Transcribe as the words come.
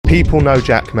People know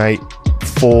Jaackmaate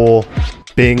for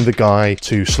being the guy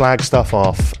to slag stuff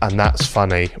off, and that's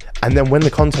funny. And then when the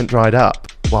content dried up,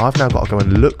 well, I've now got to go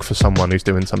and look for someone who's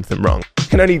doing something wrong. You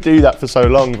can only do that for so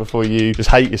long before you just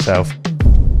hate yourself.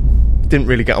 Didn't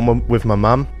really get on with my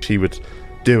mum. She would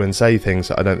do and say things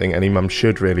that I don't think any mum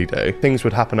should really do. Things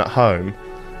would happen at home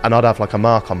and I'd have like a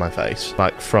mark on my face,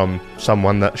 like from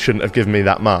someone that shouldn't have given me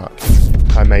that mark.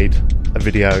 I made a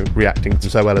video reacting to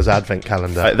So Ella's advent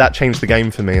calendar. That changed the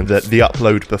game for me, and the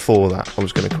upload before that, I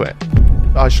was going to quit.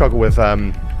 I struggle with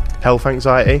health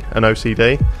anxiety and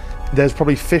OCD. There's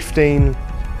probably 15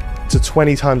 to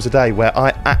 20 times a day where I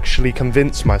actually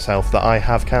convince myself that I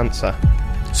have cancer.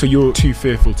 So you're too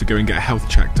fearful to go and get a health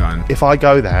check done? If I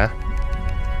go there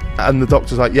and the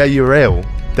doctor's like, yeah, you're ill,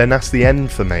 then that's the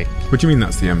end for me. What do you mean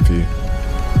that's the end for you?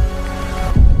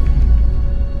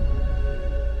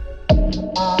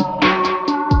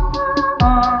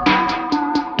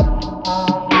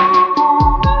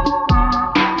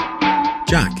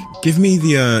 Jack, give me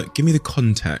the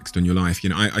context on your life.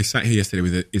 You know, I sat here yesterday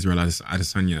with Israel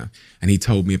Adesanya, and he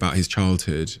told me about his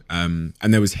childhood, and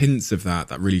there was hints of that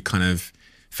really kind of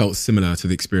felt similar to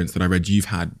the experience that I read you've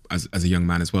had as a young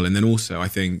man as well. And then also, I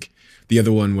think the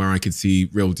other one where I could see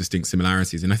real distinct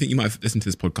similarities, and I think you might have listened to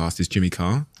this podcast, is Jimmy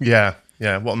Carr. Yeah,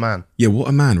 what a man. Yeah, what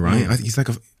a man, right? He's like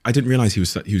I didn't realize he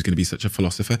was going to be such a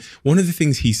philosopher. One of the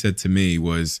things he said to me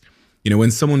was, you know,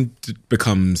 when someone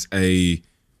becomes a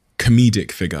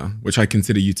comedic figure, which I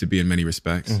consider you to be in many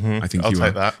respects. I think I'll you take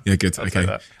are. that. Yeah, good. I'll Okay.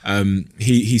 take that.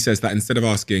 He says that instead of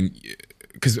asking,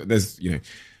 because there's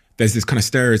this kind of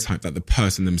stereotype that the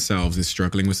person themselves is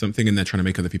struggling with something and they're trying to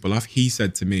make other people laugh. He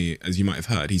said to me, as you might have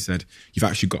heard, he said, you've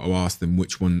actually got to ask them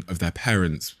which one of their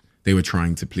parents they were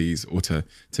trying to please or to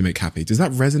make happy. Does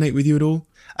that resonate with you at all?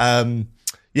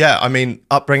 Yeah, I mean,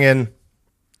 upbringing,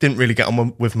 didn't really get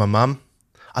on with my mum.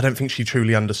 I don't think she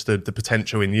truly understood the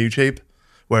potential in YouTube,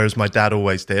 whereas my dad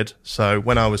always did. So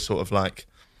when I was sort of like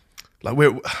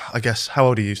I guess, how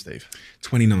old are you, Steve?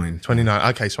 29. 29.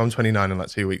 Okay, so I'm 29 in like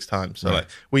 2 weeks' time. So right.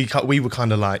 like we were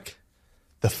kind of like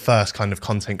the first kind of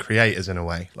content creators in a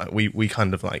way. Like we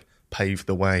kind of like paved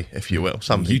the way, if you will.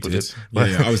 Some people did.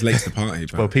 Yeah, I was late to the party.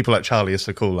 But... Well, people like Charlie is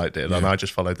so cool like did, and I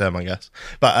just followed them, I guess.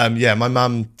 But yeah, my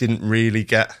mum didn't really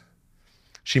get.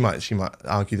 She might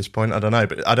argue this point. I don't know,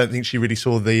 but I don't think she really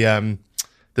saw the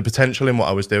potential in what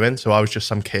I was doing. So I was just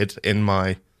some kid in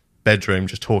my bedroom,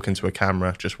 just talking to a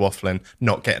camera, just waffling,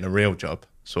 not getting a real job,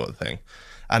 sort of thing.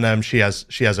 And she has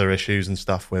her issues and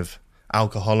stuff with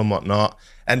alcohol and whatnot.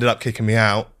 Ended up kicking me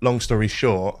out. Long story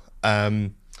short,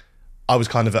 I was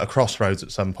kind of at a crossroads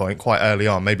at some point, quite early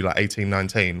on, maybe like 18,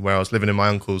 19, where I was living in my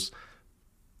uncle's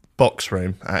box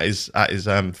room at his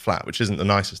flat, which isn't the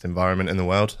nicest environment in the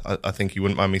world, I think you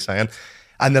wouldn't mind me saying.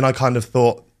 And then I kind of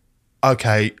thought,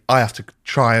 okay, I have to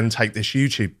try and take this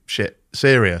YouTube shit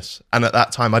serious. And at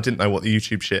that time, I didn't know what the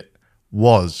YouTube shit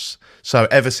was. So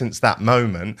ever since that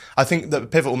moment, I think the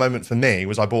pivotal moment for me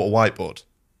was I bought a whiteboard.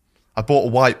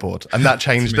 And that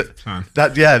changed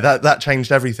that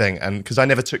changed everything. And because I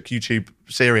never took YouTube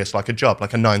serious like a job,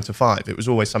 like a 9 to 5. It was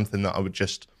always something that I would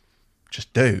just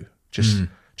do, just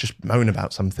moan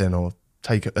about something or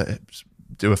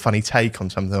do a funny take on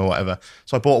something or whatever.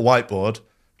 So I bought a whiteboard,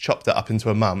 chopped it up into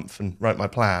a month and wrote my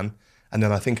plan. And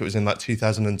then I think it was in like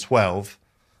 2012,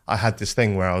 I had this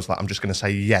thing where I was like, I'm just going to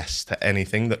say yes to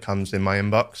anything that comes in my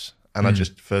inbox. And I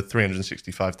just, for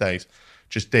 365 days,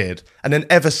 just did. And then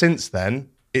ever since then,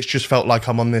 it's just felt like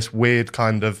I'm on this weird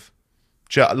kind of,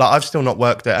 like I've still not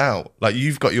worked it out. Like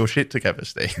you've got your shit together,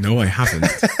 Steve. No, I haven't.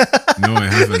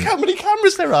 Look how many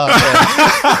cameras there are there.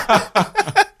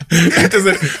 It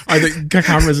doesn't. I think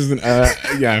cameras isn't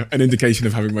an indication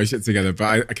of having my shit together.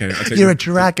 But I take You're a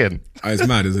dragon. It's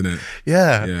mad, isn't it?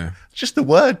 Yeah. Just the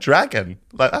word dragon,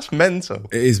 like that's mental.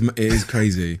 It is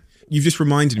crazy. You've just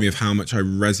reminded me of how much I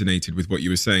resonated with what you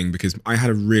were saying, because I had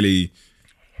a really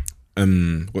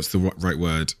what's the right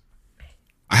word?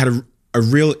 I had a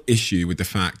real issue with the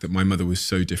fact that my mother was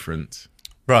so different,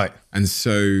 right, and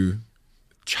so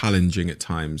challenging at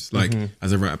times, like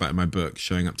as I wrote about in my book,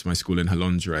 showing up to my school in her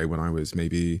lingerie when I was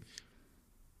maybe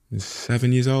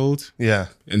 7 years old,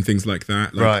 and things like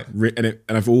that, like, right. And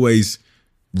I've always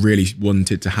really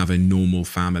wanted to have a normal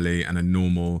family and a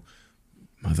normal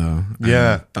mother,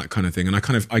 and that kind of thing. And I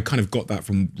kind of got that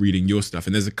from reading your stuff.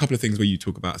 And there's a couple of things where you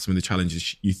talk about some of the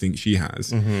challenges you think she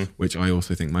has, which I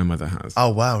also think my mother has. Oh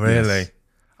wow, really? Yes.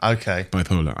 Okay.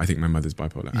 Bipolar. I think my mother's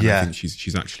bipolar, and I think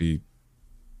she's actually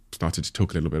started to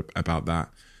talk a little bit about that.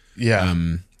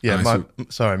 I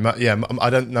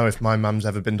don't know if my mum's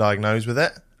ever been diagnosed with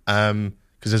it,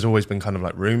 because there's always been kind of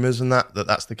like rumours and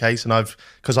that's the case. And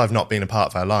because I've not been a part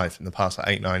of her life in the past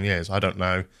like 8-9 years, I don't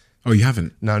know. Oh, you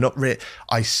haven't? No, not really.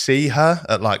 I see her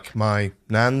at like my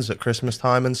nan's at Christmas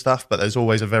time and stuff, but there's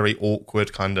always a very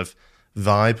awkward kind of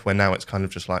vibe where now it's kind of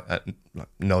just like at like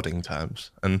nodding terms.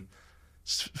 And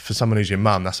for someone who's your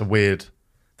mum, that's a weird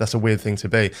thing to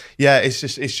be. Yeah, it's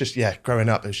just yeah, growing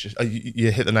up, it's just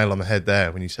you hit the nail on the head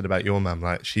there when you said about your mum.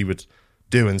 Like, she would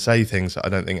do and say things that I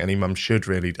don't think any mum should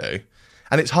really do.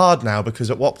 And it's hard now, because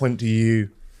at what point is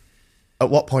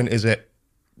it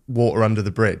water under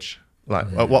the bridge? Like,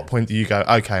 at what point do you go,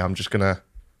 okay, I'm just gonna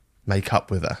make up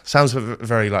with her? Sounds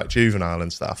very like juvenile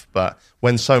and stuff, but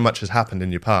when so much has happened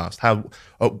in your past,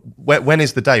 when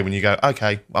is the day when you go,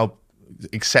 okay, I'll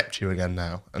accept you again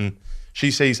now? And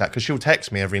she sees that, because she'll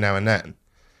text me every now and then.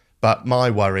 But my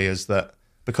worry is that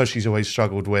because she's always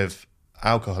struggled with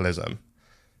alcoholism,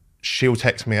 she'll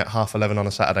text me at 11:30 on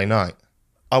a Saturday night.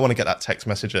 I want to get that text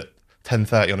message at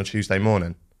 10:30 on a Tuesday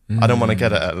morning. I don't want to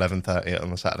get it at 11:30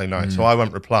 on a Saturday night. So I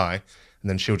won't reply. And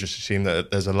then she'll just assume that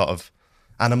there's a lot of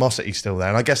animosity still there.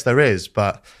 And I guess there is,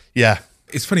 but yeah.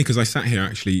 It's funny because I sat here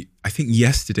actually, I think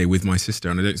yesterday with my sister,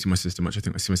 and I don't see my sister much. I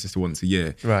think I see my sister once a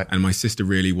year. Right. And my sister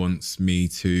really wants me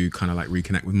to kind of like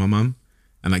reconnect with my mum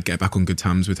and like get back on good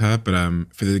terms with her. But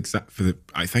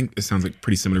I think it sounds like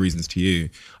pretty similar reasons to you.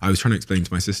 I was trying to explain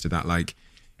to my sister that like,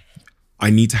 I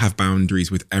need to have boundaries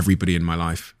with everybody in my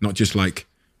life, not just like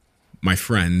my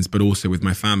friends, but also with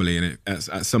my family. And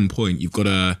at some point, you've got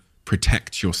to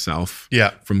protect yourself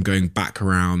from going back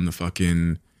around the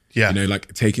fucking, you know,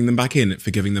 like taking them back in,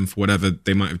 forgiving them for whatever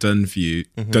they might have done for you,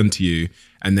 done to you,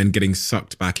 and then getting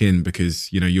sucked back in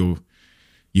because, you know,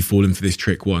 you've fallen for this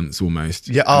trick once almost.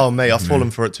 Yeah. Oh, mate, I've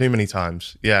fallen for it too many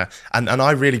times. Yeah. And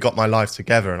I really got my life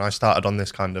together, and I started on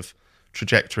this kind of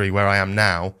trajectory where I am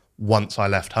now once I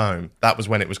left home. That was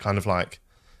when it was kind of like,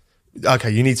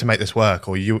 okay, you need to make this work,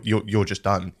 or you're just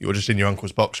done. You're just in your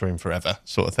uncle's box room forever,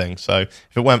 sort of thing. So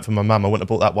if it weren't for my mum, I wouldn't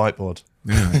have bought that whiteboard.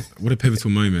 Yeah, what a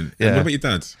pivotal moment. Yeah. What about your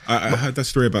dad? I heard that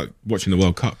story about watching the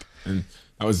World Cup, and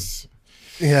that was...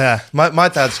 Yeah, my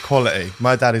dad's quality.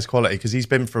 My dad is quality because he's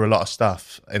been through a lot of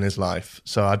stuff in his life.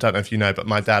 So I don't know if you know, but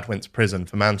my dad went to prison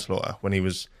for manslaughter when he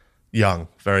was young,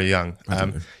 very young.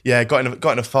 Yeah, got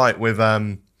in a fight with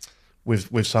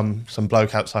some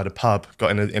bloke outside a pub,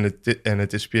 got in a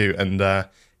dispute and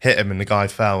hit him, and the guy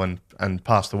fell and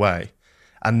passed away.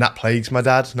 And that plagues my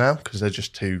dad now because they're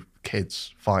just two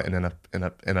kids fighting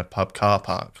in a pub car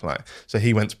park. Like, so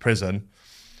he went to prison.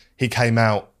 He came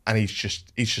out and he's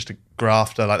just a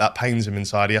grafter. Like, that pains him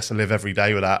inside. He has to live every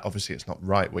day with that. Obviously, it's not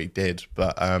right what he did,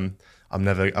 but I'm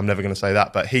never going to say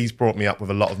that. But he's brought me up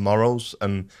with a lot of morals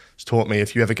and has taught me,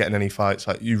 if you ever get in any fights,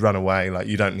 like, you run away. Like,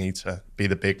 you don't need to be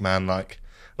the big man like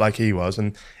he was.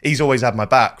 And he's always had my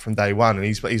back from day one, and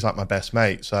he's like my best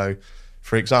mate. So,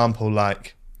 for example,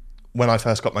 like, when I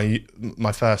first got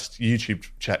my first YouTube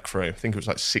check through, I think it was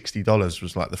like $60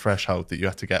 was like the threshold that you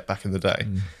had to get back in the day.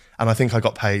 And I think I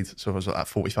got paid, so it was like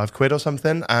 45 quid or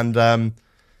something. And I'm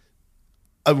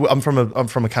from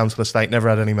a council estate, never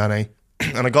had any money.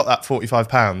 And I got that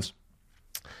 £45.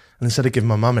 And instead of giving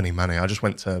my mum any money, I just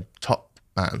went to Top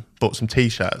Man, bought some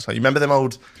T-shirts. Like, you remember them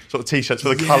old sort of T-shirts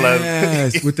with the colour?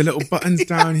 Yes, with the little buttons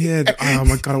down here. Oh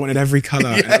my God, I wanted every colour.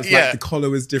 And it was like the collar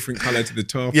was different colour to the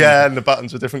top. Yeah, and the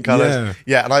buttons were different colours.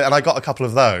 Yeah, and I got a couple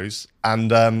of those.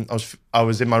 And I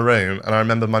was in my room, and I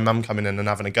remember my mum coming in and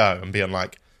having a go and being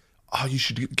like, oh, you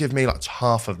should give me like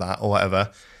half of that or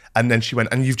whatever. And then she went,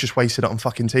 and you've just wasted it on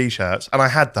fucking T-shirts. And I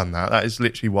had done that. That is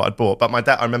literally what I'd bought. But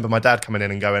I remember my dad coming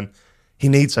in and going, he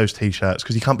needs those T-shirts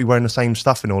because he can't be wearing the same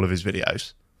stuff in all of his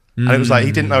videos. And it was like,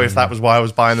 he didn't know if that was why I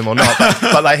was buying them or not.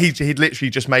 But like, he'd literally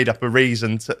just made up a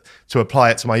reason to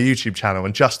apply it to my YouTube channel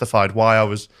and justified why I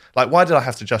was like, why did I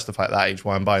have to justify at that age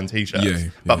why I'm buying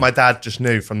T-shirts? But my dad just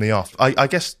knew from the off. I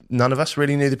guess none of us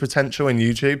really knew the potential in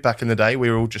YouTube back in the day.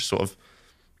 We were all just sort of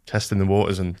testing the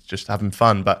waters and just having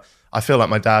fun. But I feel like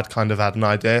my dad kind of had an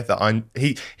idea that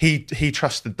he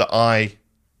trusted that I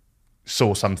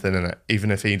saw something in it,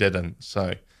 even if he didn't.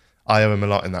 So I owe him a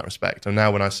lot in that respect. And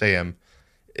now when I see him,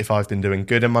 if I've been doing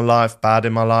good in my life, bad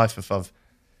in my life,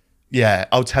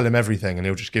 I'll tell him everything and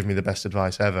he'll just give me the best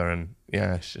advice ever. And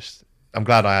yeah, it's just, I'm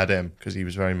glad I had him because he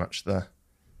was very much the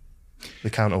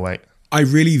counterweight. I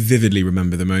really vividly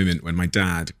remember the moment when my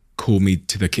dad called me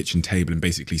to the kitchen table and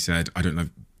basically said, I don't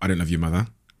love your mother.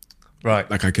 Right.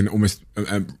 Like, I can almost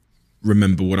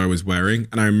remember what I was wearing.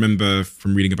 And I remember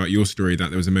from reading about your story that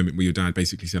there was a moment where your dad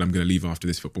basically said, I'm going to leave after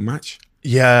this football match.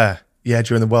 Yeah,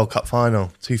 during the World Cup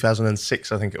final,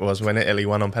 2006, I think it was, when Italy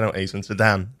won on penalties and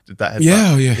Zidane did that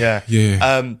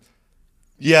headbutt.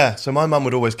 Yeah. So my mum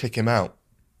would always kick him out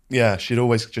yeah, she'd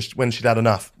always just, when she'd had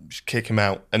enough, she'd kick him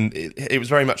out. And it was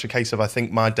very much a case of, I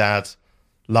think my dad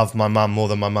loved my mum more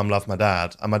than my mum loved my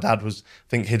dad. And my dad was, I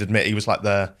think he'd admit, he was like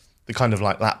the kind of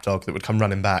like lapdog that would come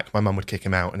running back. My mum would kick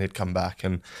him out and he'd come back,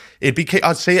 and it'd be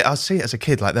I'd see it as a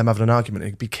kid, like them having an argument.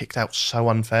 It'd be kicked out so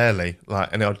unfairly, like,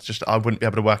 and I wouldn't be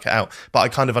able to work it out. But I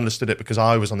kind of understood it because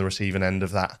I was on the receiving end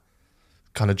of that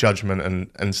kind of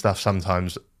judgment and stuff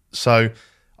sometimes. So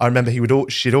I remember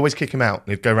she'd always kick him out, and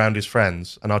he'd go around his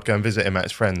friends, and I'd go and visit him at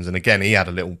his friends. And again, he had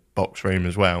a little box room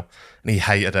as well, and he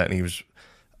hated it, and he was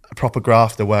a proper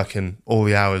grafter, working all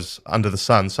the hours under the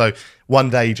sun. So one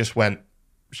day he just went,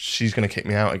 she's going to kick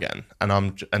me out again, and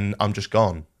I'm just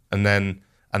gone, and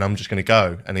I'm just going to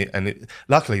go. And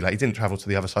luckily, like, he didn't travel to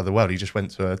the other side of the world. He just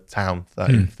went to a town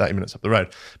 30 minutes up the road.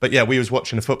 But yeah, we was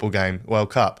watching a football game,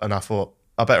 World Cup, and I thought,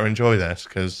 I better enjoy this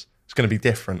because it's going to be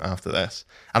different after this.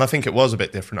 And I think it was a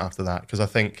bit different after that, because I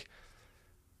think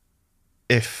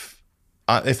if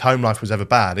home life was ever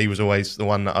bad, he was always the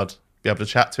one that I'd be able to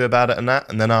chat to about it and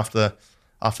that. And then after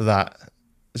that,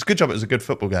 it's a good job it was a good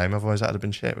football game. Otherwise, that'd have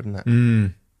been shit, wouldn't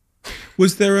it?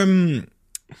 Was there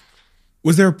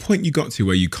a point you got to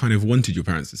where you kind of wanted your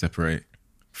parents to separate?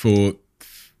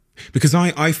 Because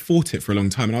I fought it for a long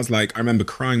time, and I was like, I remember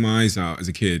crying my eyes out as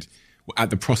a kid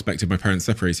at the prospect of my parents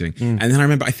separating. And then I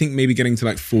remember, I think maybe getting to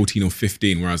like 14 or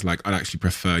 15, where I was like, I'd actually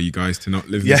prefer you guys to not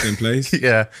live in the same place.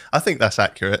 Yeah, I think that's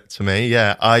accurate to me.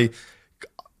 Yeah, I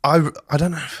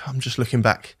don't know if I'm just looking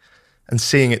back and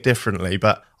seeing it differently,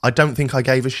 but I don't think I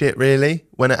gave a shit really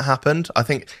when it happened. I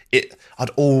think I'd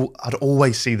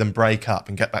always see them break up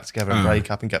and get back together and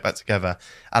break up and get back together.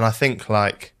 And I think,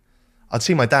 like, I'd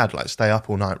see my dad like stay up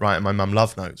all night writing my mum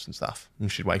love notes and stuff,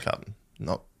 and she'd wake up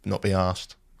and not be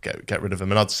asked, get rid of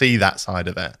them. And I'd see that side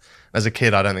of it. As a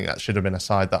kid, I don't think that should have been a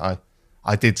side that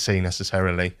I did see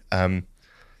necessarily.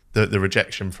 The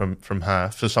rejection from her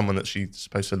for someone that she's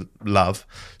supposed to love.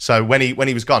 So when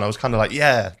he was gone, I was kind of like,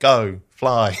 yeah, go,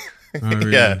 fly. Oh,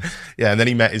 really? Yeah. And then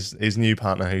he met his new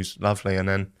partner, who's lovely. And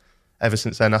then ever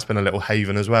since then, that's been a little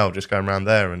haven as well, just going around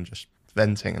there and just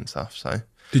venting and stuff. So,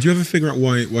 did you ever figure out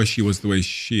why she was the way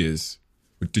she is?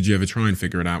 Did you ever try and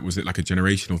figure it out? Was it like a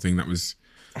generational thing that was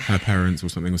her parents or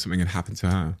something had happened to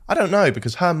her? I don't know,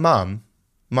 because her mum,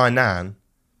 my nan,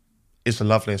 is the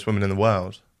loveliest woman in the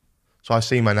world. So I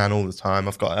see my nan all the time.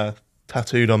 I've got her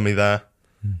tattooed on me there.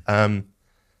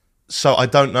 So I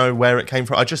don't know where it came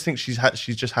from. I just think she might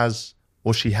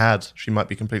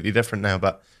be completely different now,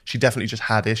 but she definitely just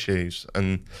had issues.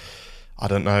 And I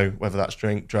don't know whether that's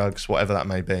drink, drugs, whatever that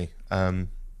may be.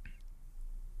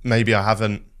 Maybe I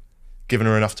haven't given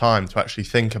her enough time to actually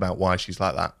think about why she's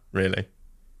like that, really.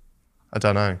 I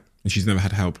don't know. And she's never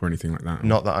had help or anything like that?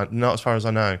 Not as far as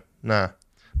I know. Nah.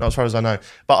 Not as far as I know.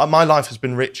 But my life has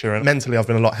been richer, and mentally I've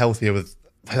been a lot healthier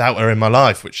without her in my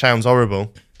life, which sounds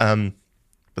horrible. But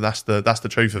that's the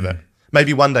truth of it.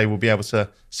 Maybe one day we'll be able to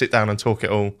sit down and talk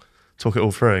it all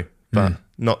through. But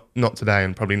not today,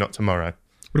 and probably not tomorrow.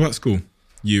 What about school?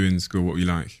 You in school, what were you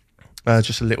like?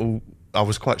 Just a little, I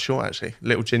was quite short actually.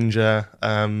 Little ginger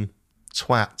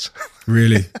twat.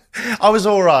 Really? I was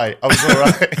all right.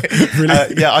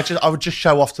 Really? Yeah, I would just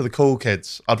show off to the cool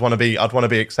kids. I'd want to be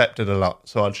accepted a lot,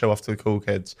 so I'd show off to the cool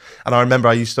kids. And I remember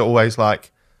I used to always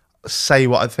like say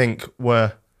what I think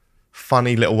were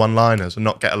funny little one-liners and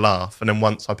not get a laugh. And then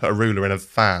once I put a ruler in a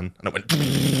fan and it went,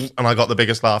 and I got the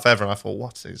biggest laugh ever. And I thought,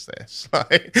 what is this?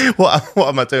 Like, what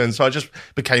am I doing? So I just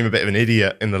became a bit of an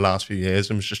idiot in the last few years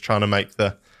and was just trying to make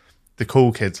the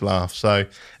cool kids laugh. So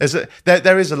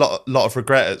there is a lot of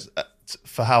regret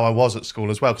for how I was at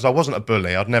school as well, because I wasn't a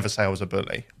bully. I'd never say I was a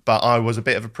bully, but I was a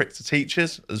bit of a prick to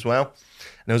teachers as well.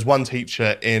 And there was one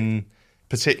teacher in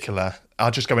particular,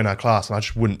 I'd just go in her class and I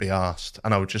just wouldn't be asked,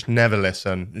 and I would just never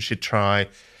listen. And she'd try.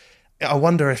 I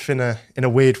wonder if in a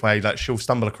weird way, like, she'll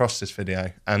stumble across this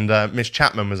video. And Miss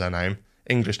Chapman was her name,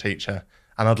 English teacher.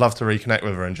 And I'd love to reconnect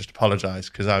with her and just apologise,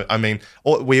 because I mean,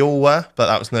 we all were, but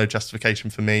that was no justification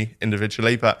for me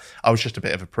individually. But I was just a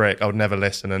bit of a prick. I would never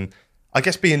listen. And I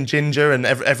guess being ginger, and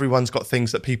everyone's got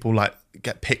things that people like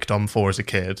get picked on for as a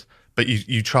kid, but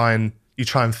you try and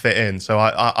fit in. So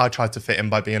I tried to fit in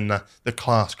by being the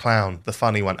class clown, the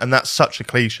funny one. And that's such a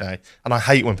cliche. And I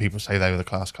hate when people say they were the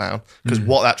class clown, because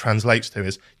what that translates to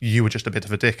is you were just a bit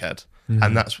of a dickhead.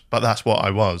 And that's what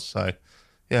I was. So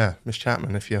yeah, Miss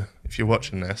Chapman, if you're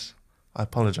watching this, I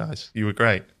apologise. You were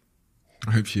great.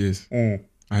 I hope she is.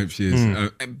 I hope she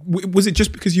is. Was it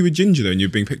just because you were ginger though and you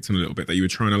were being picked on a little bit that you were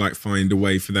trying to like find a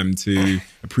way for them to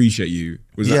appreciate you?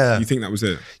 Was that, you think that was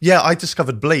it? Yeah, I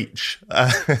discovered bleach,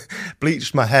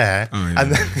 bleached my hair. Oh, yeah,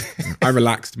 and then I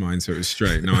relaxed mine so it was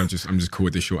straight. No, I'm just cool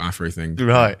with the short afro thing.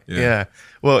 Right, yeah.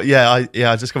 Well,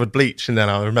 I discovered bleach, and then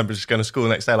I remember just going to school the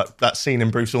next day, like that scene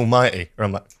in Bruce Almighty, where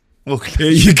I'm like, look,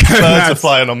 here you go, birds are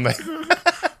flying on me.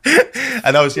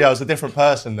 And I was a different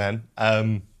person then.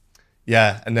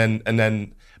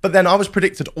 But then I was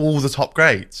predicted all the top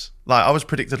grades. Like I was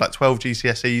predicted like 12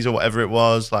 GCSEs or whatever it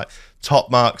was, like top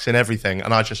marks in everything.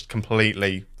 And I just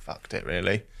completely fucked it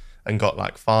really and got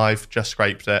like 5, just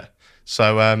scraped it.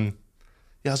 So, I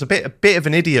was a bit of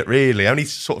an idiot really. I only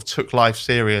sort of took life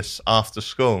serious after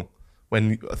school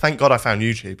thank God I found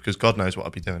YouTube, because God knows what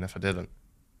I'd be doing if I didn't.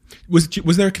 Was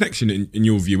there a connection in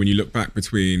your view when you look back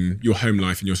between your home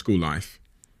life and your school life?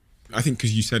 I think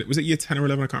because you said, was it year 10 or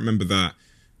 11? I can't remember that.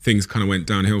 Things kind of went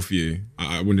downhill for you.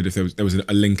 I wondered if there was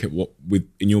a link at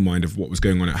in your mind of what was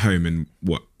going on at home and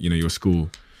what your school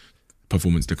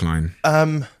performance decline.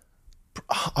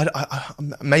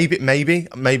 Maybe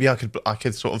I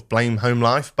could sort of blame home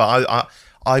life, but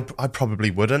I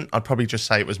probably wouldn't. I'd probably just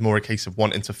say it was more a case of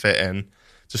wanting to fit in,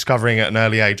 discovering at an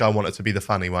early age I wanted to be the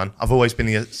funny one. I've always been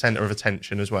the centre of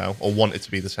attention as well, or wanted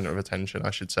to be the centre of attention,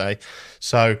 I should say.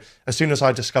 So as soon as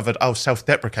I discovered,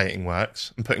 self-deprecating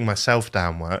works and putting myself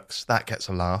down works, that gets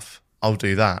a laugh. I'll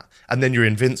do that. And then you're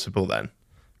invincible then.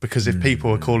 Because if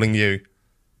people are calling you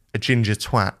a ginger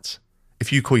twat,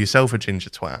 if you call yourself a ginger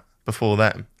twat before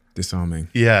them. Disarming.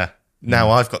 Yeah. Now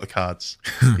I've got the cards.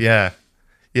 Yeah.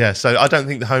 Yeah, so I don't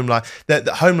think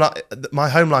my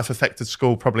home life affected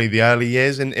school probably the early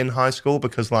years in high school,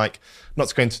 because like, not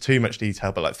to go into too much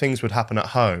detail, but like things would happen at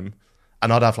home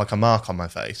and I'd have like a mark on my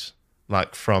face,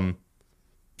 like from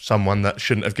someone that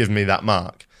shouldn't have given me that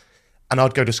mark. And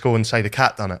I'd go to school and say the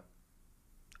cat done it.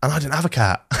 And I didn't have a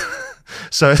cat.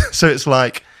 So it's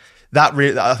like,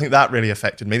 I think that really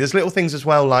affected me. There's little things as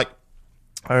well, like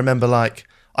I remember like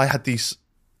I had these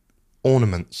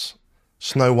ornaments,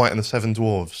 Snow White and the Seven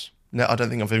Dwarfs. No, I don't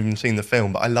think I've even seen the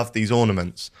film, but I loved these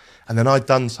ornaments. And then I'd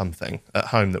done something at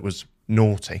home that was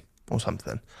naughty or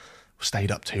something.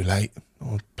 Stayed up too late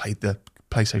or played the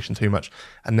PlayStation too much.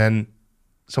 And then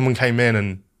someone came in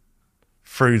and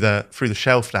threw the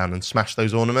shelf down and smashed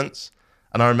those ornaments.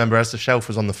 And I remember as the shelf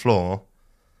was on the floor,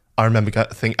 I remember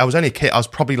thinking, I was only a kid, I was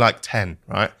probably like 10,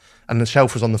 right? And the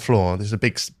shelf was on the floor. There's a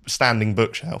big standing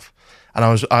bookshelf. And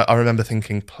I remember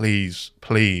thinking, please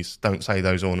don't say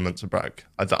those ornaments are broke.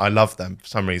 I love them for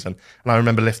some reason. And I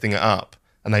remember lifting it up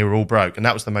and they were all broke. And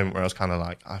that was the moment where I was kind of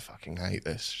like, I fucking hate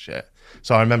this shit.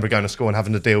 So I remember going to school and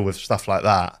having to deal with stuff like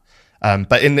that.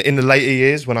 But in the later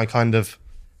years, when I kind of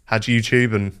had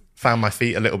YouTube and found my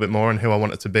feet a little bit more and who I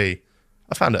wanted to be,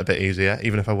 I found it a bit easier,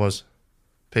 even if I was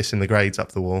pissing the grades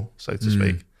up the wall, so to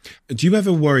speak. Do you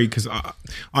ever worry, because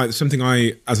as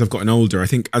I've gotten older, I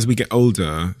think as we get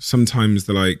older, sometimes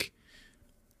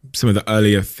some of the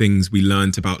earlier things we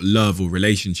learned about love or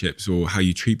relationships or how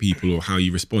you treat people or how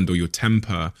you respond or your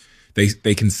temper,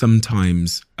 they can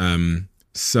sometimes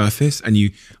surface. And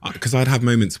because I'd have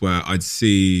moments where I'd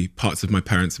see parts of my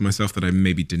parents and myself that I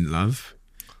maybe didn't love.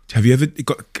 Have you ever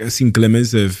seen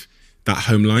glimmers of that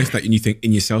home life that you think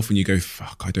in yourself when you go,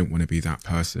 fuck, I don't want to be that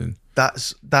person?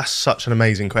 That's such an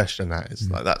amazing question. That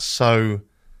is like, that's so,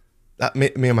 that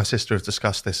me and my sister have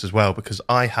discussed this as well, because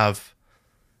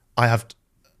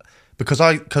because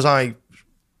I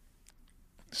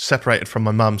separated from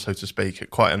my mum, so to speak, at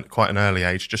quite an early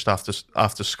age, just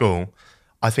after school.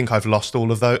 I think I've lost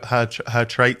all of her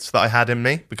traits that I had in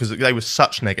me, because they were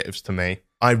such negatives to me.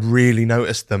 I really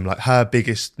noticed them. Like her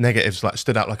biggest negatives like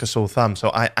stood out like a sore thumb.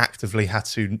 So I actively had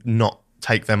to not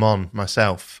take them on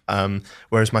myself.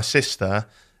 Whereas my sister,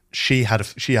 she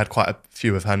had quite a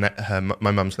few of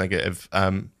my mum's negative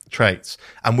traits,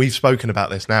 and we've spoken about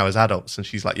this now as adults. And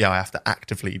she's like, "Yeah, I have to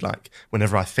actively, like,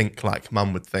 whenever I think like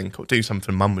mum would think or do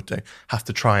something mum would do, have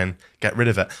to try and get rid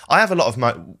of it." I have a lot of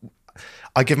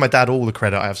I give my dad all the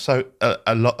credit. I have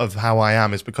a lot of how I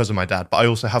am is because of my dad, but I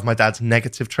also have my dad's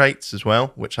negative traits as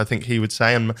well, which I think he would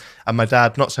say. And my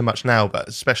dad, not so much now, but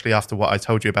especially after what I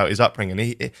told you about his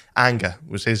upbringing, anger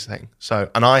was his thing. So,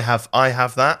 and I have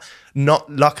that. Not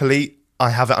luckily, I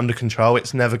have it under control.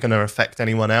 It's never going to affect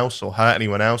anyone else or hurt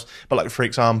anyone else. But like, for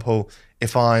example,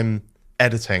 if I'm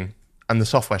editing and the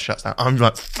software shuts down, I'm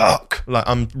like, fuck.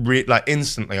 Like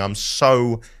instantly, I'm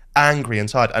so angry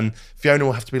inside, and Fiona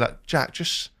will have to be like, Jack,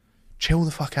 just chill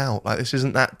the fuck out, like this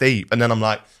isn't that deep. And then I'm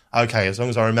like, okay, as long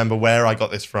as I remember where I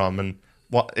got this from and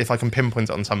what, if I can pinpoint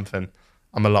it on something,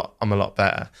 I'm a lot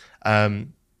better.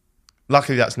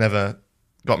 Luckily that's never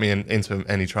got me into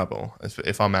any trouble.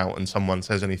 If I'm out and someone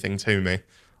says anything to me,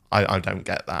 I don't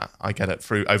get that. I get it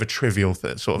through over trivial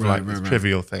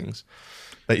trivial things.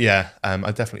 But yeah,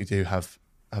 I definitely do have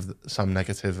some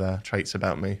negative traits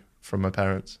about me from my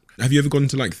parents. Have you ever gone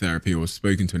to like therapy or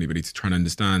spoken to anybody to try and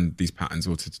understand these patterns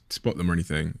or to spot them or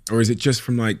anything? Or is it just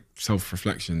from like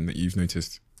self-reflection that you've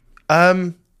noticed?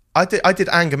 I did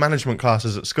anger management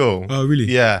classes at school. Oh, really?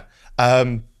 Yeah.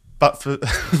 But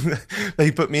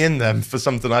they put me in them for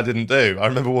something I didn't do. I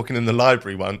remember walking in the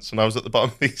library once and I was at the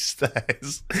bottom of these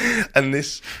stairs and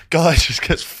this guy just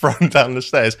gets thrown down the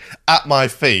stairs at my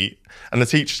feet. And the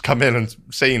teachers come in and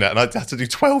seen it, and I had to do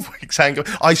 12 weeks anger.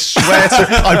 I swear to,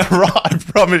 I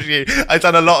promise you, I've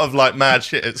done a lot of like mad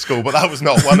shit at school, but that was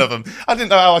not one of them. I didn't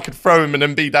know how I could throw him and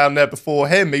then be down there before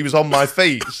him. He was on my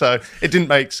feet, so it didn't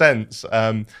make sense.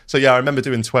 So yeah, I remember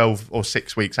doing 12 or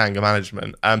 6 weeks anger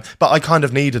management, but I kind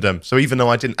of needed them. So even though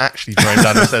I didn't actually throw him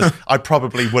down the stairs, I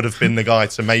probably would have been the guy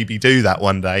to maybe do that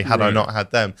one day had I not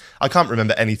had them. I can't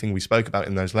remember anything we spoke about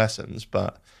in those lessons,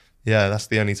 but yeah, that's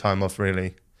the only time I've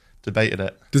really debated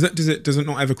it. Does it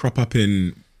not ever crop up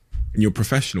in your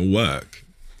professional work,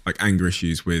 like anger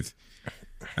issues with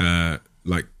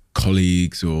like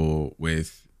colleagues or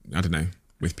with, I don't know,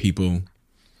 with people?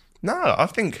 No, I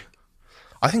think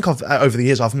I've over the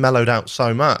years I've mellowed out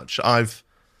so much. I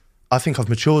think I've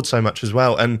matured so much as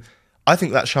well, and I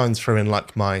think that shines through in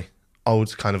like my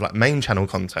old kind of like main channel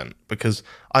content, because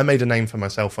I made a name for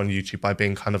myself on YouTube by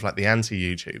being kind of like the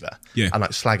anti-YouTuber and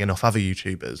like slagging off other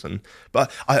YouTubers.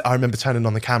 But I remember turning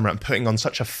on the camera and putting on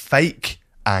such a fake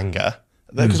anger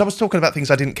because I was talking about things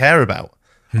I didn't care about.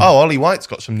 Oh, Ollie White's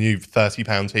got some new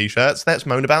 £30 t-shirts. Let's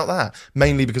moan about that.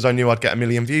 Mainly because I knew I'd get 1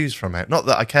 million views from it. Not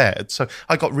that I cared. So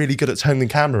I got really good at turning the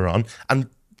camera on and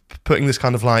putting this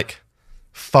kind of like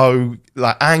faux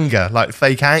like anger, like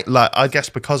fake anger. Like I guess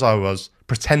because I was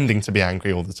pretending to be angry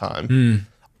all the time,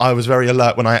 I was very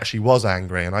alert when I actually was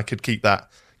angry, and I could keep that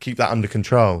under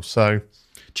control. So,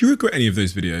 do you regret any of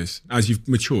those videos as you've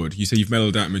matured? You say you've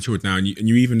mellowed out and matured now, and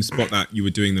you even spot that you were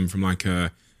doing them from like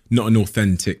a not an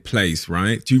authentic place,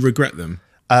 right? Do you regret them?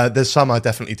 There's some I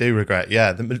definitely do regret.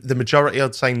 Yeah, the majority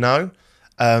I'd say no.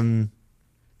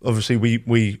 Obviously,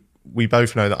 we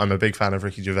both know that I'm a big fan of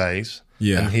Ricky Gervais.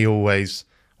 Yeah, and he always,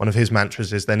 one of his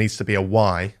mantras is there needs to be a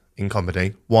why in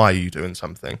comedy. Why are you doing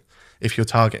something? If you're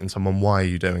targeting someone, why are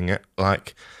you doing it?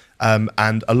 Like,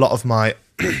 and a lot of my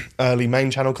early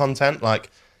main channel content, like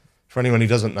for anyone who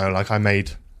doesn't know, like I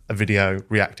made a video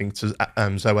reacting to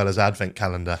Zoella's advent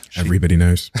calendar. Everybody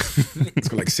knows. It's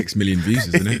got like 6 million views,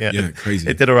 isn't it? Yeah, crazy.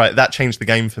 It did all right. That changed the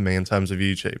game for me in terms of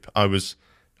YouTube. I was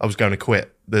going to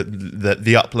quit.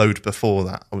 The upload before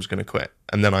that, I was going to quit.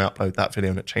 And then I upload that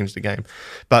video and it changed the game.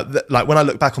 But like when I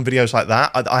look back on videos like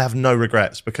that, I have no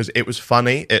regrets because it was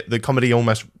funny. The comedy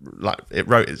almost like it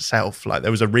wrote itself. Like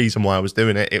there was a reason why I was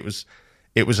doing it. It was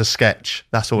a sketch.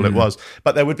 That's all it was.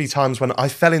 But there would be times when I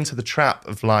fell into the trap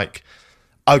of like,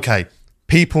 okay,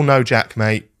 people know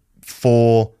Jaackmaate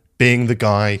for being the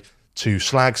guy to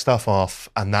slag stuff off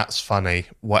and that's funny,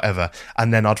 whatever.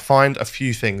 And then I'd find a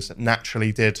few things that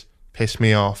naturally did piss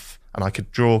me off and I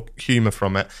could draw humour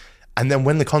from it. And then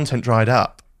when the content dried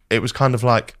up, it was kind of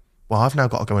like, well, I've now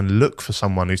got to go and look for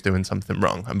someone who's doing something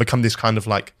wrong and become this kind of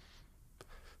like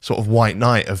sort of white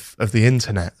knight of the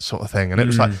internet sort of thing. And it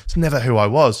was like, it's never who I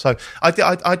was. So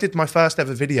I did my first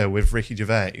ever video with Ricky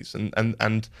Gervais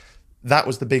and that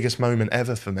was the biggest moment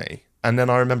ever for me. And then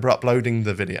I remember uploading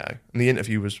the video and the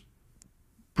interview was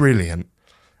brilliant.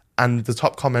 And the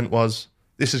top comment was,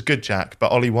 this is good, Jack,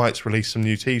 but Ollie White's released some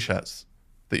new t-shirts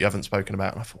that you haven't spoken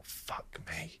about. And I thought, fuck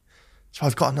me. So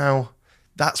I've got now,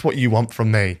 that's what you want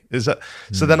from me. Is that?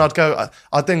 So then I'd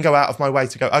then go out of my way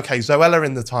to go, okay, Zoella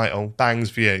in the title, bangs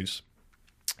views.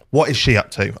 What is she up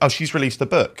to? Oh, she's released a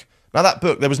book. Now that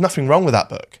book, there was nothing wrong with that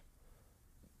book.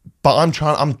 But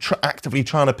I'm actively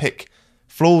trying to pick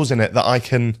flaws in it that I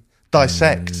can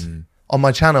dissect on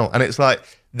my channel. And it's like,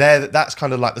 that's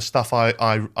kind of like the stuff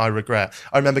I regret.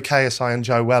 I remember KSI and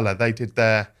Joe Weller, they did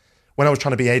when I was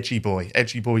trying to be edgy boy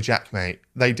Jaackmaate,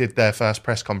 they did their first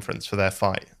press conference for their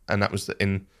fight. And that was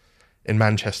in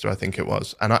Manchester, I think it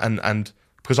was. And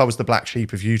because I was the black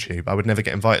sheep of YouTube, I would never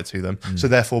get invited to them. So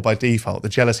therefore, by default, the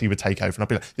jealousy would take over and I'd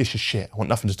be like, this is shit. I want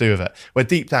nothing to do with it. Where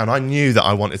deep down, I knew that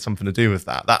I wanted something to do with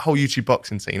that. That whole YouTube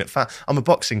boxing scene. I'm a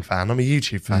boxing fan. I'm a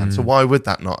YouTube fan. So why would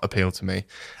that not appeal to me?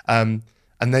 And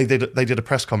they did a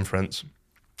press conference.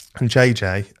 And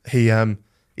JJ,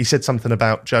 he said something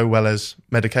about Joe Weller's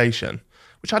medication,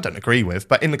 which I don't agree with,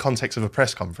 but in the context of a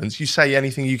press conference, you say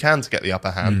anything you can to get the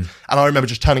upper hand. And I remember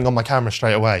just turning on my camera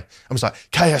straight away. I was like,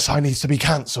 KSI needs to be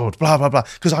cancelled, blah, blah, blah,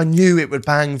 because I knew it would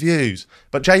bang views.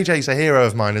 But JJ's a hero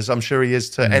of mine, as I'm sure he is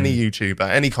to any YouTuber,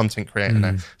 any content creator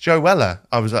now. Joe Weller,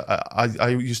 I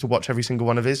used to watch every single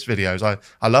one of his videos.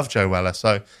 I love Joe Weller.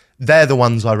 So they're the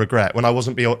ones I regret, when I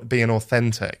wasn't being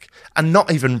authentic and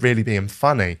not even really being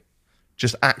funny,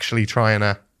 just actually trying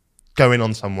to go in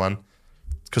on someone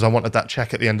because I wanted that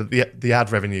check at the end of the ad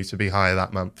revenue to be higher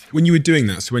that month. When you were doing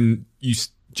that, so when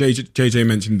JJ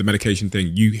mentioned the medication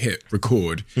thing, you hit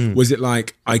record. Was it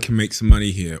like, I can make some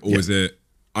money here, or was it,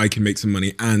 I can make some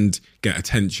money and get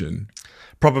attention?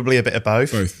 Probably a bit of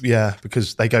both. Both. Yeah,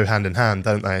 because they go hand in hand,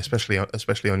 don't they? Especially on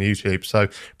YouTube. So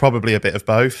probably a bit of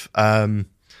both.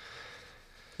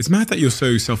 It's mad that you're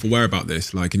so self-aware about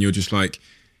this, like, and you're just like,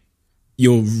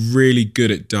 you're really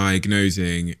good at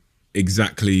diagnosing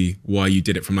exactly why you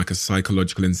did it from like a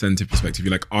psychological incentive perspective.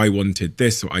 You're like, I wanted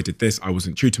this, or I did this, I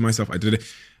wasn't true to myself, I did it.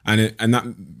 And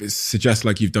that suggests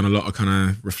like you've done a lot of kind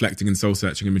of reflecting and soul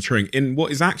searching and maturing in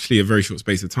what is actually a very short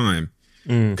space of time.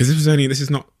 Because this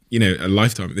is not, you know, a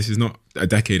lifetime. This is not a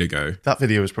decade ago. That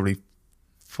video was probably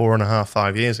 4.5,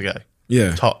 5 years ago.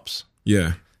 Yeah. Tops.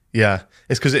 Yeah. Yeah.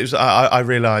 It's because it was, I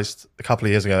realised a couple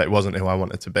of years ago that it wasn't who I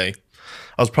wanted to be.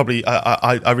 I was probably,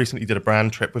 I recently did a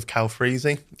brand trip with Cal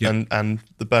Freezy and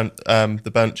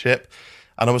the burnt chip.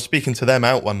 And I was speaking to them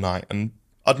out one night, and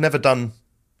I'd never done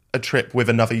a trip with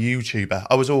another YouTuber.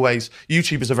 I was always,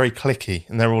 YouTubers are very cliquey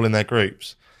and they're all in their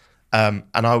groups. And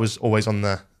I was always on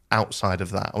the outside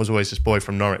of that. I was always this boy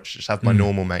from Norwich, just have my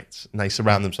normal mates, and they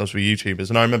surround themselves with YouTubers.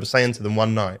 And I remember saying to them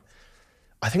one night,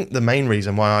 I think the main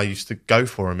reason why I used to go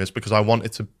for them is because I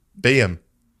wanted to be them.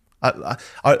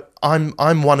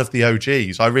 I'm one of the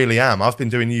OGs. I really am. I've been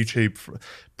doing YouTube for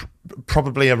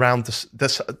probably around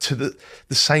the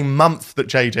same month that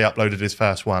JJ uploaded his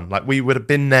first one. Like, we would have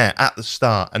been there at the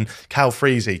start, and Cal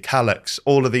Freezy, Calix,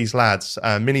 all of these lads,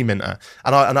 Mini Minter,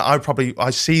 and I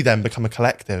see them become a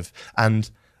collective, and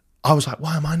I was like,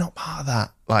 why am I not part of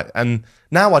that? Like, and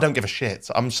now I don't give a shit.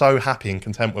 I'm so happy and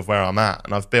content with where I'm at,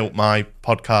 and I've built my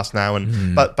podcast now.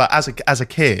 And but as a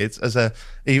kid,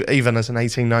 even as an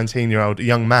 18, 19-year-old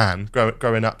young man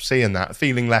growing up, seeing that,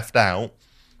 feeling left out,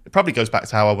 it probably goes back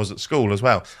to how I was at school as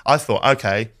well. I thought,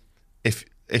 okay, if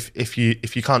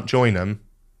you can't join them,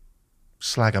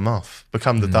 slag them off,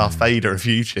 become the Darth Vader of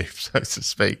YouTube, so to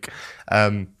speak.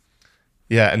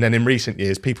 Yeah, and then in recent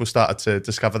years, people started to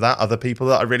discover that, other people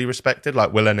that I really respected,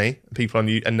 like Will and E, people on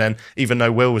you. And then even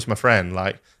though Will was my friend,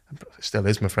 like, still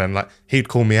is my friend, like, he'd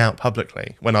call me out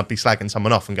publicly when I'd be slagging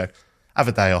someone off and go, have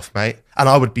a day off, mate. And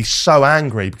I would be so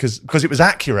angry because it was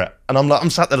accurate. And I'm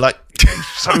sat there like,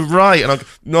 so right. And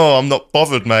no, I'm not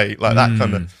bothered, mate. Like that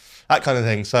kind of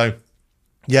thing. So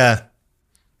yeah,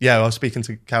 I was speaking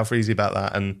to Cal Freezy about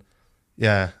that, and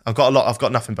yeah, I've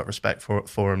got nothing but respect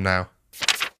for him now.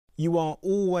 You are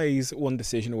always one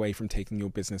decision away from taking your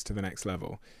business to the next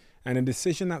level. And a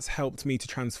decision that's helped me to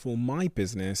transform my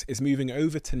business is moving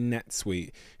over to NetSuite,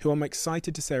 who I'm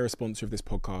excited to say are a sponsor of this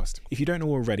podcast. If you don't know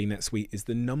already, NetSuite is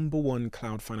the #1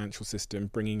 cloud financial system,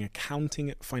 bringing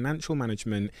accounting, financial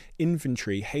management,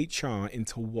 inventory, HR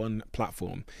into one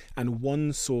platform and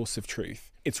one source of truth.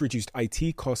 It's reduced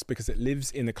IT costs because it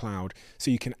lives in the cloud, so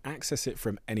you can access it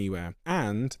from anywhere.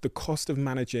 And the cost of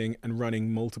managing and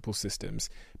running multiple systems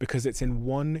because it's in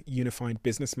one unified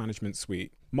business management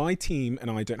suite. My team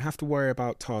and I don't have to worry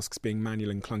about tasks being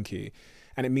manual and clunky.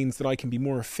 And it means that I can be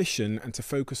more efficient and to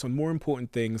focus on more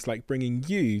important things like bringing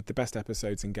you the best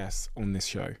episodes and guests on this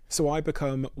show. So I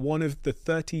become one of the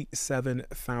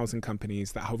 37,000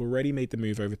 companies that have already made the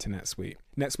move over to NetSuite.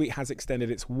 NetSuite has extended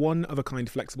its one-of-a-kind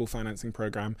flexible financing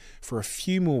program for a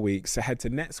few more weeks. So head to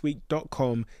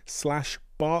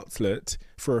netsuite.com/Bartlett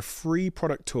for a free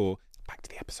product tour. Back to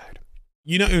the episode.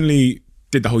 You not only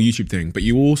did the whole YouTube thing, but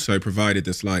you also provided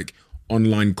this like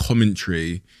online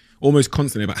commentary almost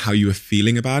constantly about how you were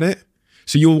feeling about it.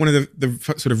 So you're one of the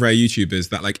sort of rare YouTubers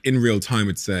that like in real time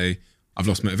would say, I've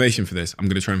lost motivation for this. I'm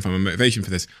going to try and find my motivation for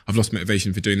this. I've lost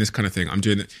motivation for doing this kind of thing. I'm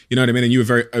doing it. You know what I mean? And you were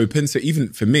very open. So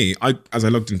even for me, as I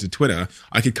logged into Twitter,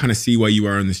 I could kind of see where you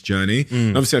are on this journey.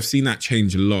 And obviously I've seen that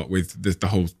change a lot with the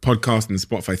whole podcast and the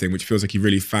Spotify thing, which feels like you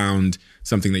really found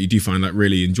something that you do find like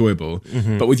really enjoyable.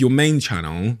 But with your main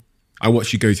channel, I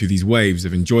watched you go through these waves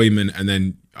of enjoyment, and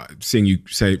then seeing you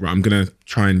say, right, I'm going to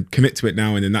try and commit to it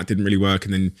now. And then that didn't really work.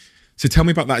 And then, so tell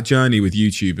me about that journey with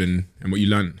YouTube and what you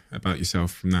learned about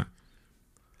yourself from that.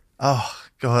 Oh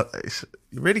God, it's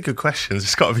really good questions.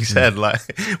 It's got to be said. Like,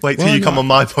 wait till you come on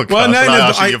my podcast and I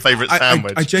ask you your favourite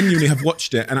sandwich. I genuinely have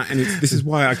watched it, and this is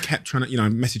why I kept trying to, I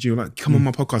message you like, come on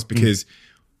my podcast, because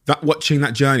that watching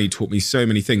that journey taught me so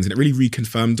many things, and it really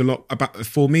reconfirmed a lot about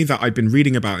for me that I'd been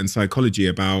reading about in psychology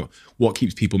about what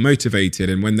keeps people motivated,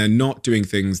 and when they're not doing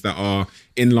things that are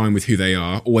in line with who they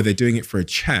are, or they're doing it for a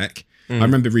check. I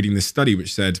remember reading this study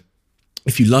which said,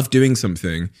 if you love doing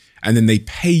something and then they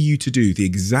pay you to do the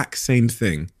exact same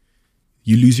thing,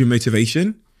 you lose your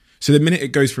motivation. So the minute it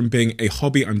goes from being a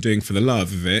hobby I'm doing for the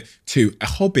love of it to a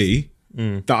hobby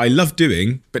that I love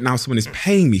doing, but now someone is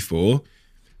paying me for,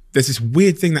 there's this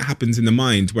weird thing that happens in the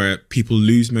mind where people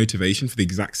lose motivation for the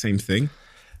exact same thing.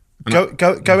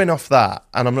 Going off that,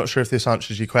 and I'm not sure if this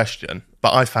answers your question,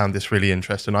 but I found this really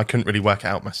interesting. I couldn't really work it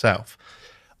out myself.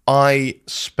 I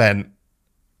spent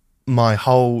my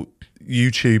whole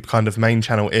YouTube kind of main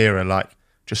channel era, like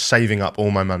just saving up all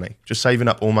my money.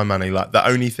 Like the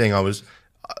only thing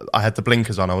I had the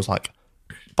blinkers on. I was like,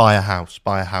 buy a house.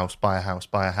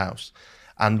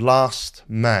 And last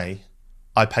May,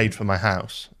 I paid for my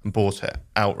house and bought it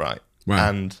outright. Wow.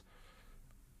 And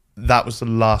that was the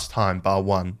last time, bar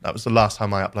one, that was the last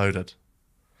time I uploaded.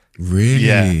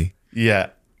 Really? Yeah.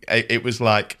 It was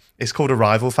like, it's called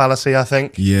arrival fallacy, I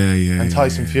think. Yeah. And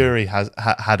Tyson Fury had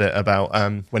it about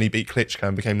when he beat Klitschko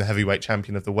and became the heavyweight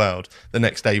champion of the world. The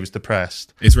next day he was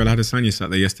depressed. Israel Adesanya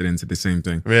sat there yesterday and said the same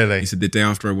thing. Really? He said, the day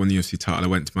after I won the UFC title, I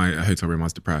went to my hotel room, I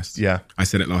was depressed. Yeah. I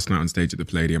said it last night on stage at the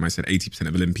Palladium. I said 80%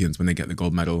 of Olympians, when they get the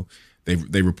gold medal,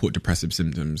 they report depressive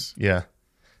symptoms. Yeah.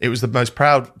 It was the most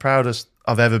proudest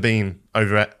I've ever been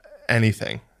over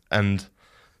anything, and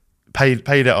paid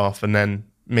it off. And then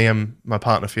me and my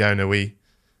partner Fiona, we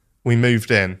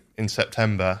moved in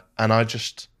September, and I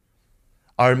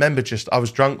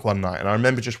was drunk one night, and I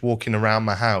remember just walking around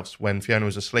my house when Fiona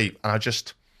was asleep, and I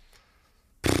just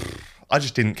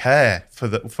didn't care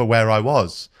for where I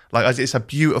was. Like, it's a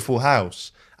beautiful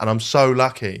house, and I'm so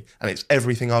lucky, and it's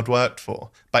everything I'd worked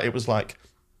for. But it was like,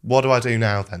 what do I do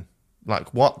now then?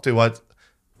 Like, what?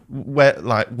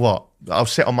 I'll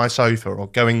sit on my sofa or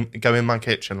go in my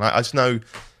kitchen. Like, I just know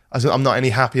I'm not any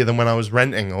happier than when I was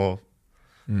renting, or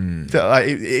like,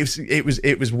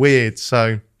 it was weird.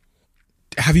 So,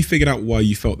 have you figured out why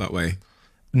you felt that way?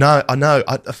 No, I know.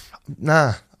 I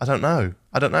don't know.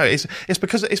 It's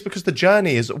because the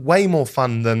journey is way more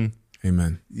fun than.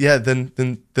 Amen. Yeah, than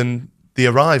the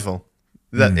arrival.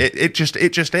 That it just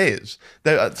is.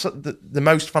 The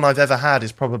most fun I've ever had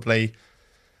is probably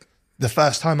the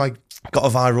first time I got a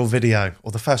viral video,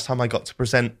 or the first time I got to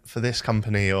present for this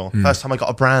company, or first time I got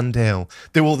a brand deal,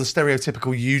 do all the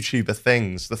stereotypical YouTuber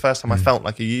things. The first time I felt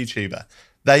like a YouTuber.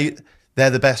 They're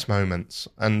the best moments,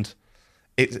 and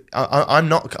I'm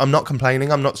not complaining.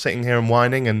 I'm not sitting here and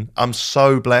whining, and I'm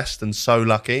so blessed and so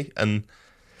lucky. And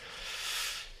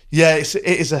yeah, it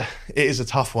is a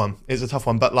tough one. It's a tough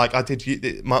one. But like, I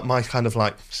did my kind of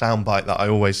like soundbite that I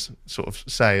always sort of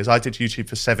say is, I did YouTube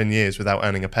for 7 years without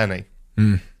earning a penny.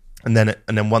 And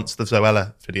then once the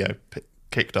Zoella video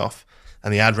kicked off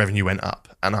and the ad revenue went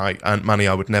up, and I earned money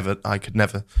I could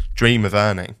never dream of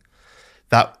earning,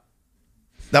 that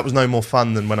was no more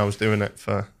fun than when I was doing it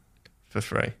for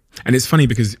free. And it's funny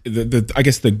because I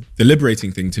guess the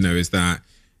liberating thing to know is that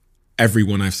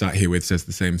everyone I've sat here with says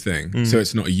the same thing. So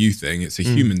it's not a you thing, it's a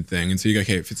human thing. And so you go,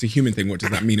 okay, if it's a human thing, what does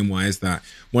that mean and why is that?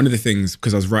 One of the things,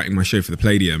 because I was writing my show for the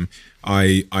Palladium,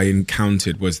 I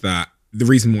encountered was that the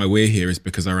reason why we're here is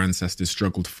because our ancestors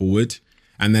struggled forward,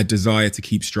 and their desire to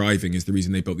keep striving is the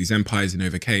reason they built these empires and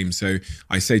overcame. So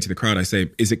I say to the crowd, I say,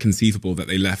 is it conceivable that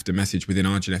they left a message within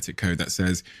our genetic code that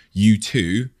says, you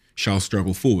too shall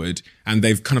struggle forward? And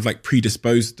they've kind of like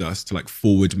predisposed us to like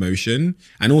forward motion.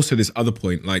 And also this other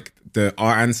point, like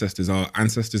our ancestors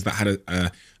that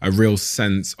had a real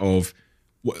sense of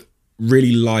what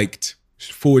really liked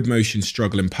forward motion,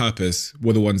 struggle and purpose,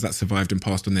 were the ones that survived and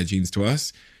passed on their genes to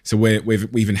us. So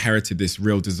we've inherited this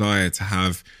real desire to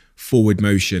have forward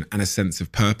motion and a sense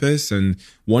of purpose. And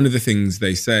one of the things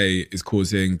they say is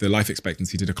causing the life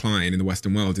expectancy to decline in the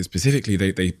Western world is specifically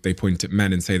they point at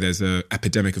men and say there's an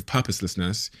epidemic of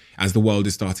purposelessness as the world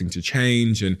is starting to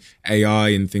change, and AI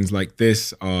and things like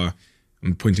this are,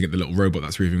 I'm pointing at the little robot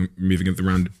that's moving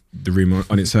around the room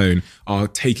on its own, are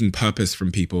taking purpose from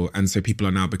people. And so people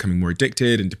are now becoming more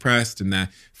addicted and depressed, and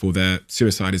therefore their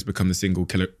suicide has become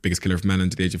the biggest killer of men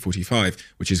under the age of 45,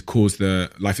 which has caused the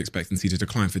life expectancy to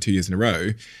decline for 2 years in a row.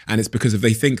 And it's because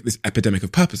they think this epidemic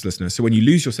of purposelessness. So when you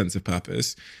lose your sense of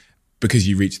purpose, because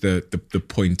you reach the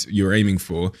point you're aiming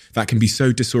for, that can be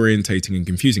so disorientating and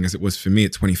confusing, as it was for me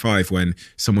at 25 when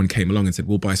someone came along and said,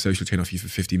 we'll buy Social Chain off you for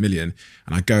 50 million.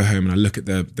 And I go home and I look at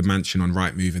the mansion on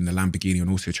Rightmove and the Lamborghini on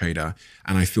Auto Trader,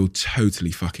 and I feel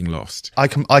totally fucking lost. I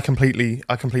completely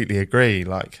agree.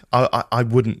 Like, I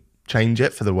wouldn't change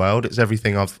it for the world. It's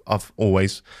everything I've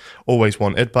always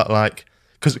wanted. But like,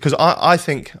 because I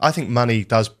think money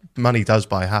does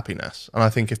buy happiness, and I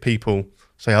think if people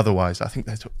say otherwise, I think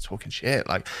they're talking shit.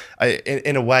 Like,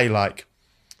 in a way, like,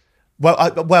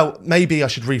 well, maybe I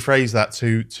should rephrase that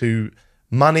to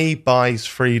money buys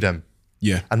freedom.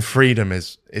 Yeah. And freedom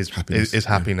is Happiness,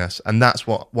 happiness. And that's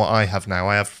what I have now.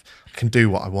 I can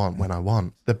do what I want when I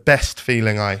want. The best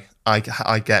feeling I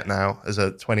get now as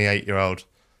a 28-year-old,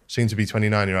 soon to be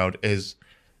 29-year-old, is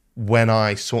when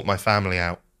I sort my family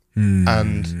out.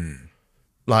 And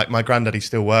like, my granddaddy's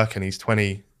still working. He's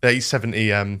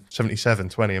 77,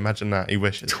 20. Imagine that. He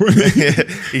wishes. 20.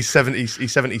 He's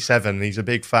 77. He's a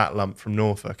big fat lump from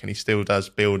Norfolk, and he still does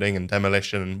building and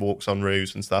demolition and walks on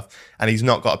roofs and stuff. And he's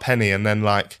not got a penny. And then,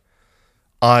 like,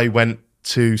 I went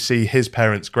to see his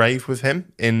parents' grave with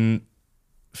him in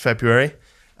February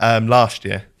last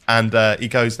year. And he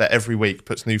goes there every week,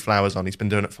 puts new flowers on. He's been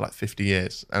doing it for like 50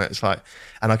 years. And it's like,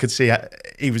 and I could see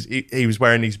he was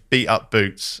wearing these beat up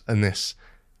boots and this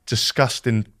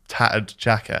disgusting tattered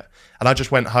jacket. And I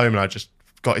just went home and I just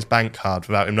got his bank card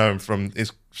without him knowing, from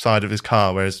his side of his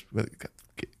car where his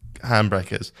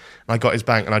handbrake is. And I got his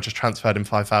bank and I just transferred him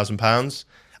 £5,000.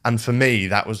 And for me,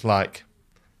 that was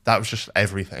just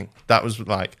everything. That was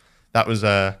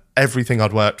everything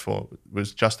I'd worked for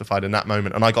was justified in that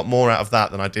moment. And I got more out of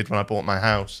that than I did when I bought my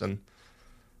house. And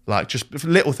like, just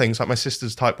little things, like my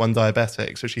sister's type 1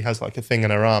 diabetic, so she has like a thing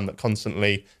in her arm that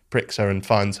constantly pricks her and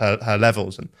finds her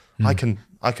levels, and I can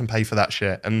pay for that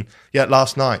shit. And yeah,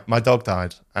 last night my dog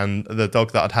died, and the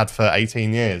dog that I'd had for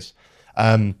 18 years,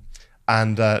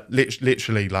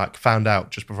 literally like found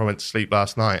out just before I went to sleep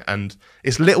last night. And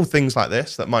it's little things like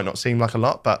this that might not seem like a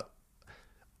lot, but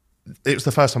it was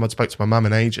the first time I'd spoke to my mum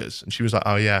in ages, and she was like,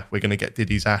 "Oh yeah, we're going to get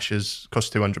Diddy's ashes,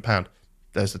 cost £200.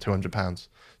 There's the £200."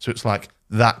 So it's like,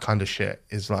 that kind of shit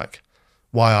is like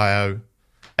why I owe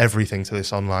everything to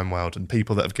this online world, and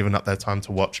people that have given up their time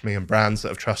to watch me, and brands that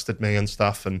have trusted me and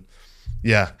stuff. And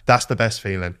yeah, that's the best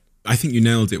feeling. I think you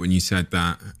nailed it when you said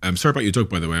that. Sorry about your dog,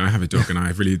 by the way. I have a dog, and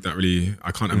I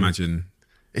can't imagine.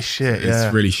 It's shit.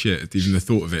 It's really shit. Even the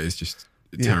thought of it is just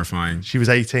terrifying. She was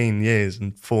 18 years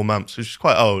and 4 months, so she's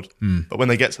quite old. But when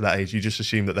they get to that age, you just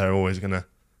assume that they're always going to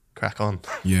crack on.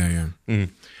 Yeah.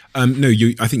 No,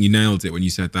 I think you nailed it when you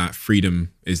said that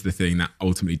freedom is the thing that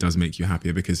ultimately does make you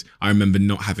happier. Because I remember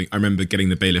getting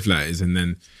the bailiff letters and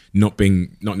then not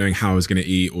knowing how I was going to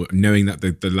eat, or knowing that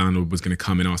the landlord was going to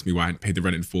come and ask me why I hadn't paid the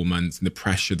rent in 4 months, and the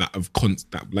pressure that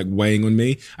like weighing on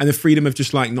me, and the freedom of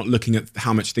just like not looking at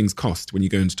how much things cost when you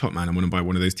go into Top Man and want to buy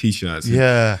one of those t-shirts,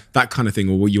 that kind of thing,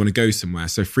 or you want to go somewhere.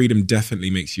 So freedom definitely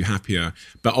makes you happier.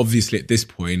 But obviously at this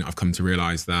point, I've come to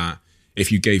realize that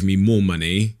if you gave me more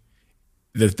money,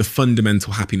 the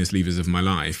fundamental happiness levers of my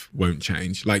life won't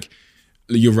change. Like,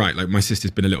 you're right. Like, my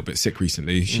sister's been a little bit sick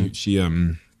recently. She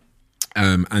and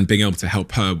being able to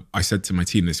help her, I said to my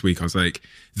team this week, I was like,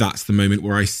 that's the moment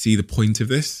where I see the point of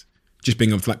this. Just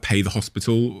being able to like pay the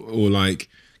hospital, or like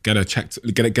get a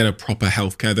proper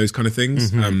healthcare, those kind of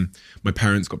things. My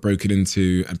parents got broken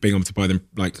into, and being able to buy them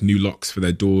like new locks for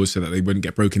their doors so that they wouldn't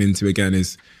get broken into again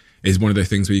is one of those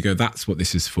things where you go, that's what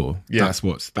this is for. Yeah.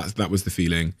 That was the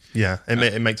feeling. Yeah.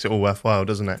 It makes it all worthwhile,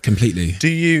 doesn't it? Completely.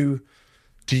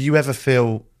 Do you ever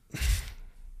feel,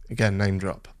 again, name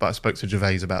drop, but I spoke to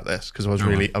Gervais about this because I was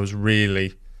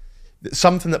really,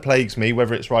 something that plagues me,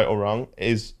 whether it's right or wrong,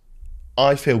 is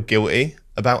I feel guilty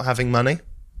about having money.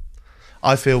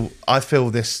 I feel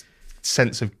this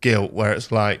sense of guilt where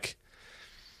it's like,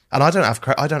 and I don't have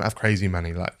crazy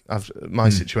money. Like, my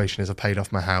situation is I paid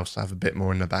off my house. I have a bit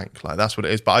more in the bank. Like, that's what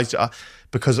it is. But I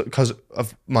because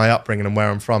of my upbringing and where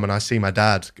I'm from, and I see my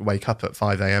dad wake up at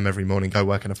 5 a.m. every morning, go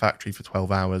work in a factory for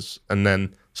 12 hours, and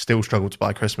then still struggle to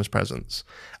buy Christmas presents.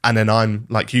 And then I'm,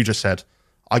 like you just said,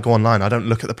 I go online. I don't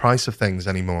look at the price of things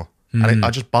anymore. And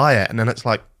I just buy it. And then it's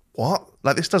like, what?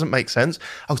 Like, this doesn't make sense.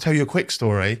 I'll tell you a quick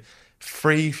story.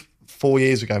 4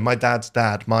 years ago, my dad's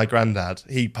dad, my granddad,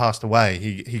 he passed away.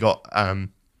 He got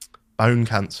bone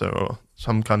cancer or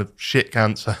some kind of shit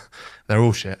cancer. They're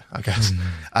all shit, I guess.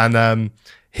 And I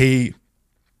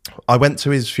went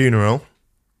to his funeral,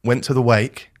 went to the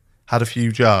wake, had a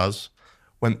few jars,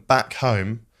 went back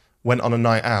home, went on a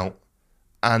night out,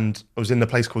 and I was in the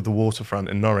place called the Waterfront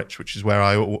in Norwich, which is where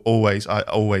I always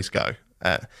go.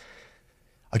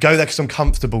 I go there because I'm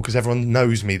comfortable, because everyone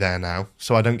knows me there now,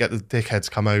 so I don't get the dickheads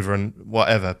come over and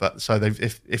whatever. But so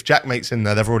if Jaackmate's in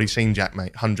there, they've already seen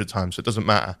Jaackmate 100 times, so it doesn't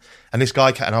matter. And this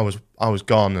guy, and I was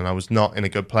gone, and I was not in a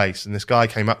good place. And this guy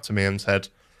came up to me and said,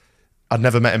 I'd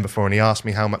never met him before, and he asked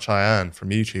me how much I earn from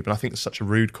YouTube. And I think it's such a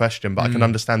rude question, but I can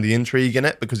understand the intrigue in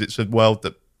it, because it's a world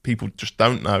that people just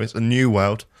don't know. It's a new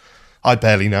world. I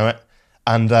barely know it.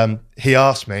 And he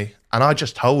asked me, and I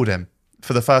just told him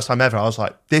for the first time ever. I was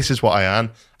like, this is what I earn.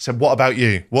 I said, what about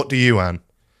you? What do you earn?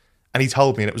 And he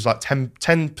told me, and it was like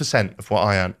 10% of what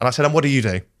I earn. And I said, and what do you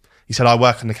do? He said, I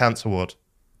work in the cancer ward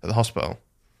at the hospital.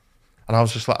 And I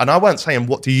was just like, and I weren't saying,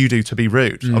 what do you do, to be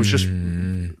rude? I was just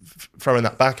throwing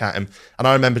that back at him. And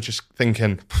I remember just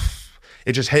thinking,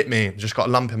 it just hit me, just got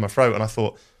a lump in my throat. And I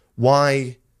thought,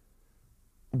 why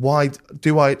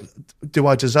do I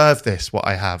deserve this, what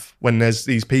I have, when there's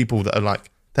these people that are like,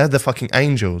 they're the fucking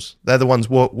angels. They're the ones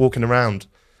walking around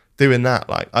doing that.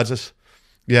 Like,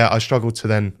 I struggled to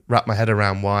then wrap my head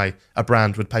around why a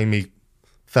brand would pay me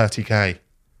 30K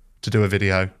to do a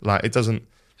video. Like, it doesn't,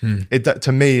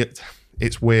 to me,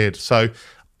 it's weird. So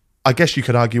I guess you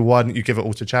could argue, why didn't you give it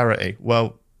all to charity?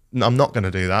 Well, I'm not going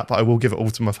to do that, but I will give it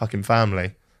all to my fucking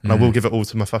family, and I will give it all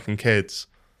to my fucking kids.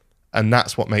 And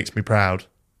that's what makes me proud.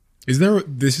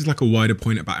 This is like a wider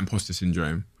point about imposter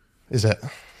syndrome. Is it?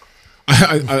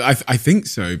 I think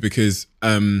so, because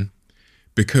I've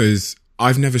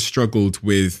never struggled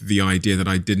with the idea that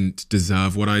I didn't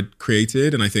deserve what I'd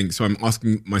created. And I think, so I'm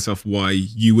asking myself why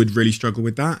you would really struggle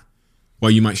with that, why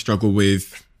you might struggle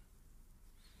with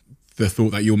the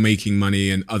thought that you're making money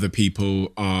and other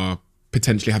people are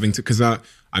potentially having to, because I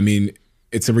mean,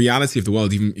 it's a reality of the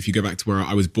world. Even if you go back to where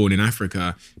I was born in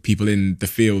Africa, people in the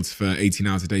fields for 18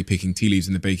 hours a day picking tea leaves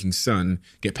in the baking sun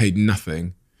get paid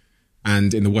nothing.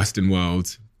 And in the Western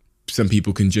world, some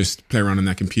people can just play around on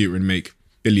their computer and make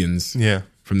billions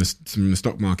from the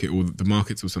stock market or the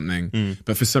markets or something.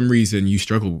 But for some reason, you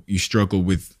struggle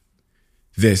with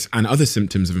this and other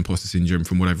symptoms of imposter syndrome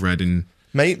from what I've read. And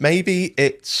maybe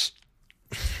it's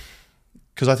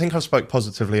because I think I've spoke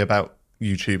positively about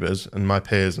YouTubers and my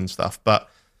peers and stuff, but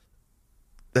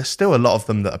there's still a lot of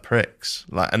them that are pricks.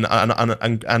 Like, and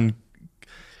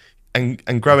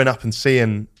growing up and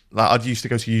seeing, like, I used to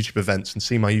go to YouTube events and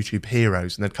see my YouTube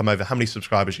heroes, and they'd come over. How many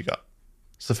subscribers you got?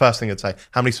 It's the first thing I'd say.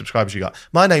 How many subscribers you got?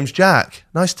 My name's Jack.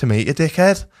 Nice to meet you,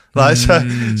 dickhead. Like,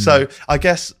 so I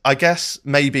guess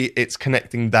maybe it's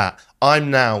connecting that.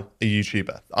 I'm now a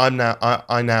YouTuber.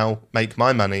 I now make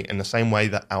my money in the same way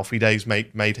that Alfie Days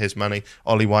made his money.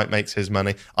 Ollie White makes his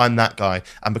money. I'm that guy.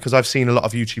 And because I've seen a lot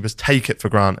of YouTubers take it for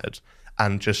granted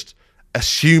and just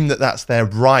assume that that's their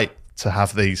right to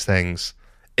have these things,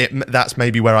 that's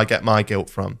maybe where I get my guilt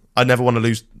from. I never want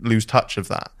to lose touch of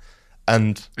that.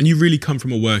 And you really come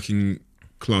from a working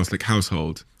class like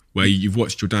household where you've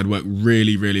watched your dad work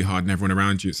really, really hard, and everyone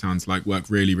around you, it sounds like, work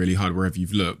really, really hard wherever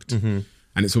you've looked. And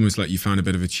it's almost like you found a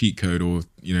bit of a cheat code, or,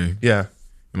 you know, it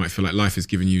might feel like life has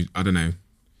given you, I don't know.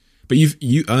 But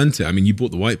you earned it. I mean, you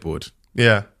bought the whiteboard.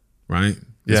 Yeah. Right?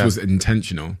 This was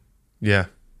intentional. Yeah.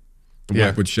 The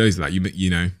whiteboard shows that. You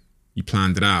know, you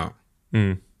planned it out.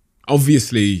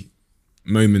 Obviously,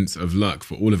 moments of luck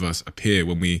for all of us appear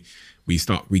when we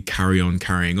carry on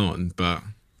carrying on, but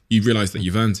you realise that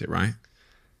you've earned it, right?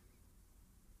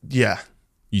 Yeah.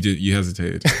 You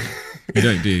hesitated. You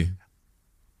don't, do you?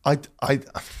 I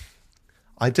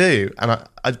do, and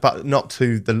I but not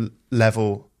to the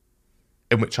level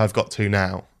in which I've got to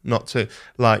now. Not to,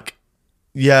 like,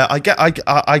 yeah. I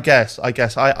guess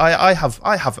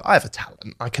I have a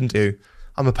talent.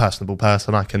 I'm a personable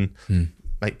person. I can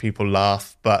make people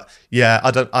laugh, but yeah, I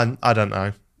don't know.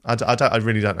 I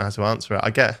really don't know how to answer it.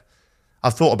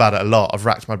 I've thought about it a lot. I've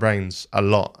racked my brains a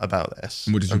lot about this.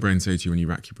 And what does your brain say to you when you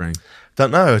rack your brain?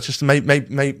 Don't know. It's just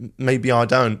maybe I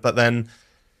don't. But then,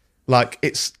 like,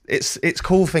 it's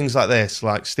cool things like this.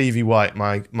 Like Stevie White,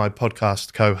 my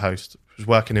podcast co-host, was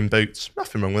working in Boots.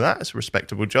 Nothing wrong with that. It's a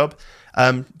respectable job.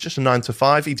 Just a 9 to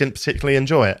 5. He didn't particularly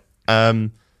enjoy it.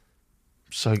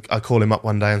 So I call him up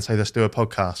one day and say, let's do a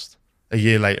podcast. A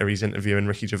year later, he's interviewing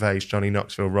Ricky Gervais, Johnny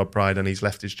Knoxville, Rob Brydon, and he's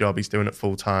left his job. He's doing it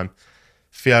full time.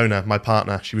 Fiona, my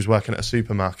partner, she was working at a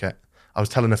supermarket. I was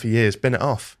telling her for years, bin it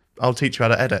off. I'll teach you how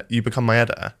to edit. You become my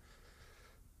editor.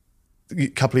 A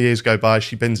couple of years go by,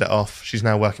 she bins it off. She's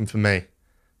now working for me.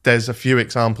 There's a few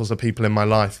examples of people in my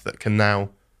life that can now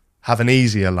have an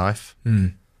easier life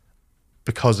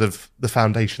because of the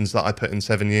foundations that I put in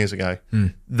 7 years ago.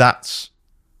 That's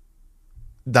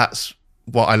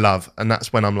what I love, and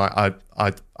that's when I'm like,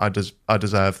 I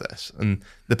deserve this, and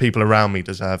the people around me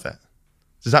deserve it.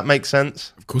 Does that make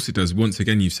sense? Of course it does. Once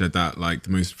again, you've said that, like, the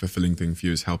most fulfilling thing for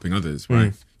you is helping others,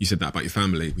 right? You said that about your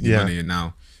family with your money, and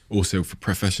now also for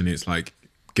professionally, it's like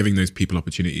giving those people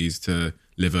opportunities to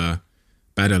live a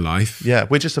better life. Yeah,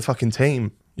 we're just a fucking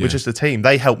team. We're just a team.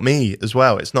 They help me as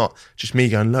well. It's not just me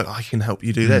going, look, I can help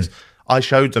you do this. I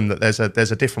showed them that there's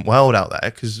a different world out there,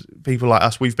 because people like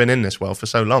us, we've been in this world for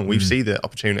so long. We've seen the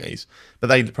opportunities, but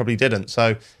they probably didn't.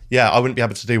 So yeah, I wouldn't be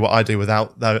able to do what I do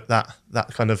without that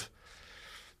kind of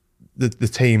the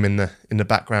team in the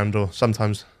background, or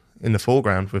sometimes in the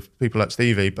foreground with people like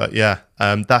Stevie. But yeah,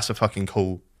 that's a fucking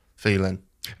cool feeling.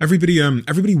 Everybody,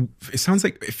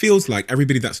 it feels like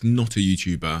everybody that's not a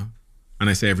YouTuber, and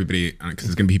I say everybody because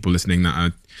there's going to be people listening that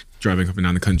are driving up and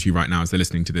down the country right now as they're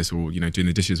listening to this, or, you know, doing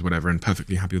the dishes, whatever, and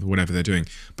perfectly happy with whatever they're doing.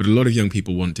 But a lot of young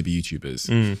people want to be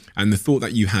YouTubers. And the thought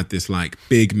that you had this like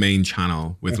big main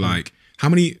channel with like, how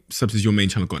many subs has your main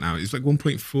channel got now? It's like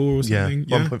 1.4 or something?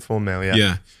 Yeah, 1.4 mil,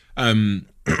 yeah.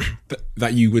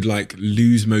 That you would like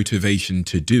lose motivation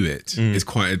to do it is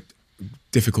quite a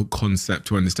difficult concept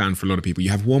to understand for a lot of people. You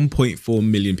have 1.4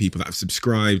 million people that have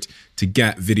subscribed to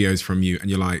get videos from you, and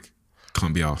you're like,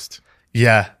 can't be asked.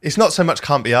 Yeah, it's not so much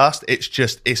can't be asked.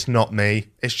 It's not me.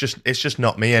 It's just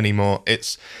not me anymore.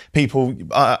 It's people.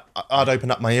 I'd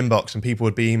open up my inbox and people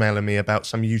would be emailing me about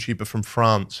some YouTuber from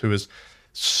France who has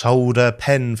sold a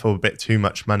pen for a bit too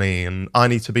much money, and I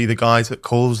need to be the guy that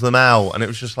calls them out. And it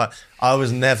was just like, I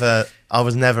was never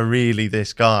really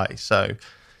this guy. So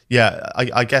yeah,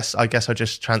 I guess I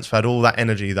just transferred all that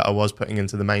energy that I was putting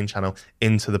into the main channel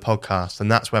into the podcast,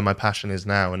 and that's where my passion is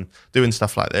now. And doing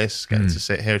stuff like this, getting to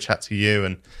sit here, chat to you,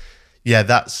 and yeah,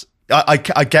 that's. I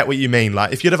get what you mean.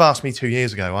 Like, if you'd have asked me 2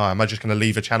 years ago, am I just going to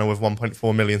leave a channel with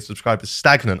 1.4 million subscribers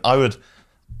stagnant?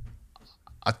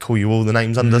 I'd call you all the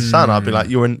names under the sun. I'd be like,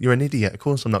 you're an idiot. Of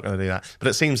course I'm not going to do that. But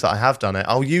it seems that I have done it.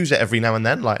 I'll use it every now and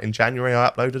then. Like in January, I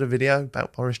uploaded a video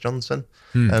about Boris Johnson.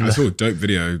 And I saw a dope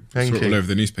video. Saw it all over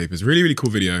the newspapers. Really, really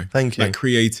cool video. Thank you. Like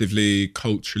creatively,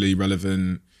 culturally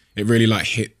relevant. It really like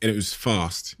hit, and it was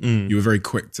fast. You were very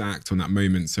quick to act on that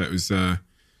moment. So it was that.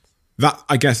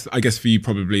 I guess for you,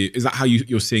 probably, is that how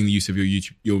you're seeing the use of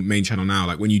your main channel now?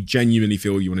 Like when you genuinely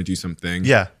feel you want to do something.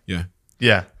 Yeah.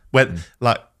 Yeah. When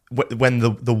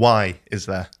the why is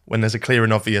there, when there's a clear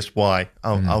and obvious why,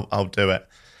 I'll do it,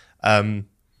 and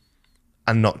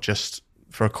not just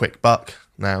for a quick buck.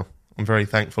 Now I'm very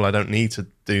thankful I don't need to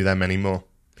do them anymore.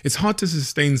 It's hard to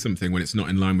sustain something when it's not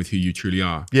in line with who you truly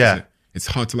are. Yeah, it's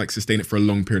hard to like sustain it for a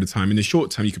long period of time. In the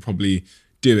short term, you could probably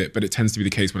do it, but it tends to be the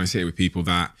case when I sit with people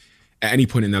that at any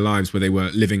point in their lives where they were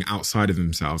living outside of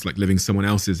themselves, like living someone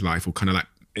else's life, or kind of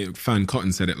like Fern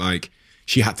Cotton said it, like.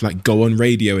 She had to like go on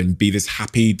radio and be this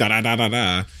happy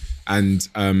and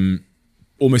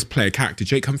almost play a character.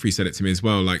 Jake Humphrey said it to me as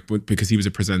well, like because he was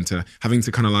a presenter, having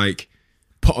to kind of like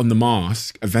put on the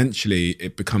mask. Eventually,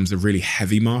 it becomes a really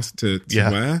heavy mask to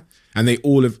wear, and they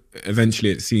all eventually,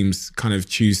 it seems, kind of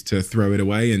choose to throw it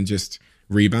away and just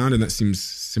rebound. And that seems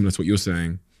similar to what you're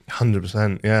saying.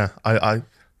 100%. Yeah,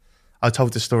 I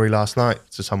told this story last night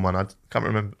to someone. I can't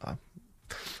remember.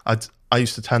 I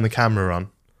used to turn the camera on.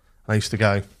 I used to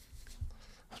go,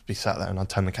 I'd be sat there and I'd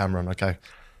turn the camera on. I'd go,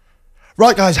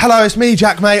 right guys, hello, it's me,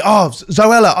 Jaackmaate. Oh,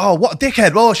 Zoella. Oh, what a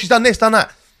dickhead. Oh, she's done this, done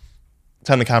that.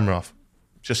 Turn the camera off.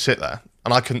 Just sit there.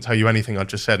 And I couldn't tell you anything I'd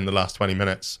just said in the last 20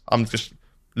 minutes. I'm just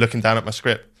looking down at my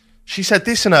script. She said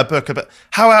this in her book, but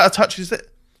how out of touch is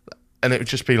it? And it would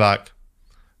just be like,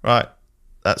 right,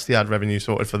 that's the ad revenue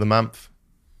sorted for the month.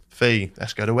 Fee,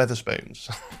 let's go to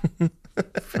Wetherspoons.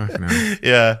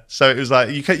 Yeah, so it was like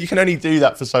you can only do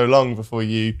that for so long before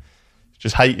you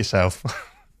just hate yourself.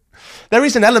 There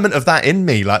is an element of that in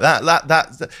me, like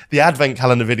that the advent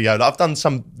calendar video. Like I've done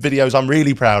some videos I'm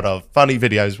really proud of, funny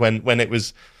videos when it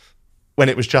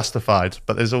was justified,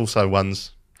 but there's also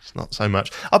ones it's not so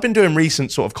much. I've been doing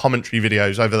recent sort of commentary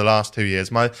videos over the last 2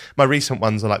 years. My recent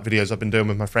ones are like videos I've been doing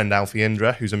with my friend Alfie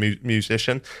Indra, who's a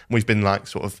musician, and we've been like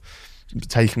sort of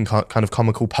taking kind of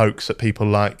comical pokes at people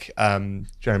like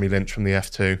Jeremy Lynch from the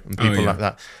F2 and people like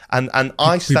that. And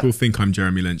people think I'm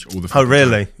Jeremy Lynch all the time. Oh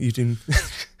really? You do?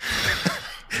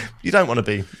 You don't want to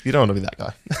be that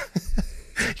guy.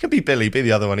 You can be Billy, be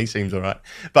the other one. He seems all right.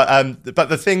 But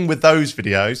the thing with those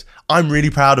videos, I'm really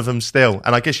proud of them still.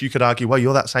 And I guess you could argue, well,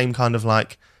 you're that same kind of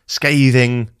like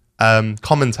scathing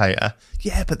commentator.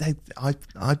 Yeah, but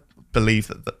I believe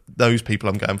that those people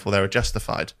I'm going for there are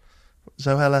justified.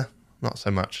 Zoella, not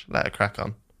so much. Let her crack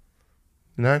on.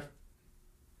 You know?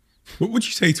 What would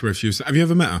you say to her if she was... Have you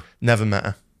ever met her? Never met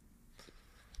her.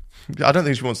 I don't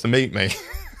think she wants to meet me.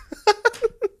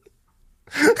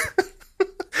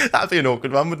 That'd be an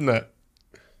awkward one, wouldn't it?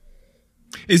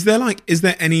 Is there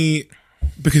any...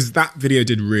 Because that video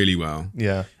did really well.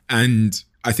 Yeah. And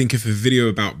I think if a video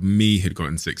about me had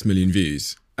gotten 6 million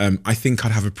views, I think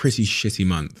I'd have a pretty shitty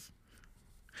month.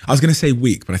 I was going to say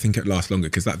week, but I think it lasts longer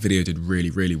because that video did really,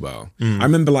 really well. I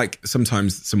remember like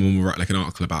sometimes someone will write like an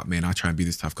article about me and I try and be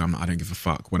this tough guy. I don't give a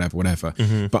fuck, whatever.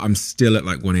 But I'm still at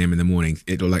like 1 a.m. in the morning.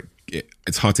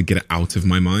 It's hard to get it out of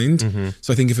my mind.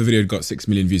 So I think if a video had got 6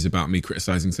 million views about me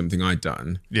criticizing something I'd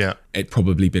done, it'd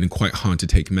probably been quite hard to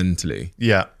take mentally.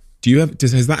 Yeah.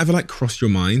 Has that ever like crossed your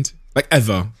mind? Like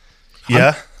ever?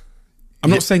 Yeah. I'm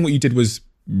not saying what you did was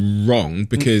wrong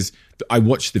because I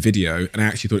watched the video and I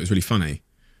actually thought it was really funny.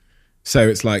 So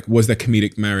it's like, was there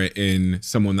comedic merit in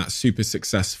someone that's super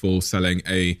successful selling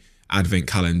a advent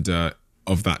calendar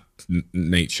of that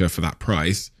nature for that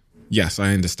price? Yes,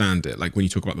 I understand it. Like when you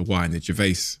talk about the wine, the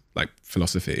Gervais like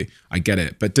philosophy, I get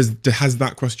it. But has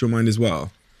that crossed your mind as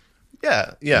well?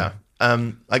 Yeah.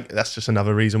 Like that's just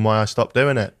another reason why I stopped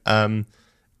doing it.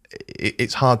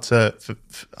 It's hard to.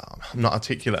 I'm not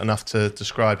articulate enough to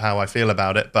describe how I feel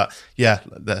about it. But yeah,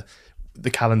 the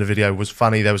calendar video was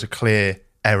funny. There was a clear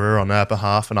error on her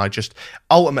behalf, and I just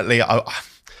ultimately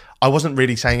I wasn't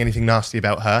really saying anything nasty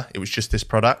about her. It was just this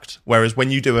product. Whereas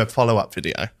when you do a follow-up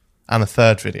video and a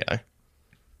third video,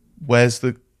 where's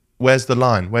the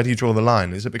line? Where do you draw the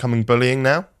line? Is it becoming bullying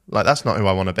now? Like that's not who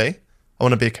I want to be. I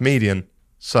want to be a comedian.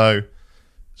 So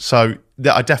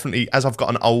I definitely, as I've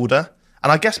gotten older,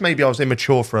 and I guess maybe I was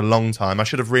immature for a long time. I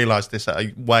should have realised this at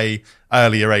a way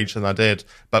earlier age than I did.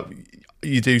 But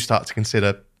you do start to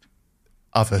consider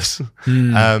others.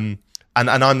 And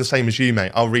I'm the same as you,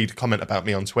 mate. I'll read a comment about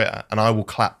me on Twitter and I will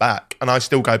clap back. And I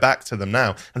still go back to them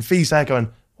now. And Fee's there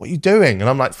going, what are you doing? And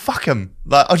I'm like, fuck him.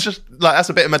 Like, I was just like, that's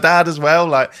a bit of my dad as well.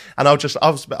 Like, and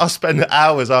I'll spend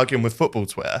hours arguing with football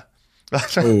Twitter.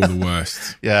 Oh, the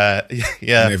worst. Yeah.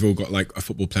 And they've all got like a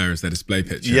football player as their display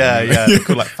picture. Yeah. They're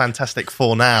called like Fantastic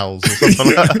Four Nows or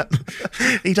something like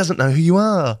that. He doesn't know who you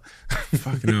are.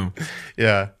 Fucking hell.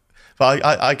 Yeah. But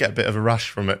I get a bit of a rush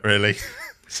from it, really.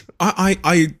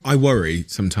 I worry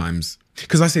sometimes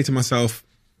because I say to myself,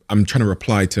 I'm trying to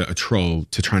reply to a troll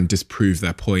to try and disprove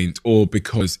their point or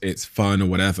because it's fun or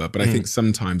whatever. But I think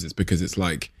sometimes it's because it's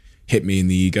like hit me in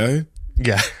the ego.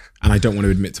 Yeah. And I don't want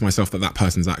to admit to myself that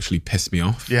person's actually pissed me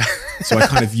off. Yeah. So I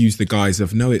kind of use the guise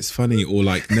of, no, it's funny, or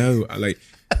like, no, like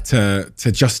to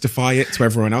justify it to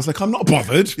everyone else. Like, I'm not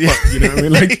bothered. Yeah. But, you know what I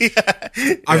mean? Like,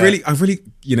 Yeah. I really,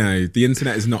 you know, the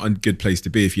internet is not a good place to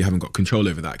be if you haven't got control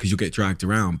over that because you'll get dragged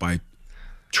around by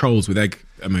trolls with egg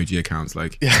emoji accounts.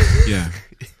 Like, yeah.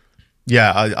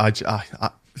 Yeah, I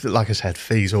like I said,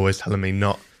 Fee's always telling me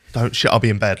don't shit. I'll be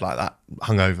in bed like that,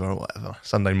 hungover or whatever,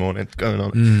 Sunday morning going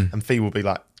on. And Fee will be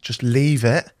like, just leave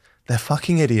it. They're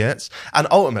fucking idiots. And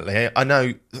ultimately, I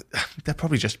know they're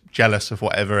probably just jealous of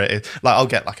whatever it is. Like I'll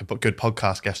get like a good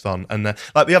podcast guest on. And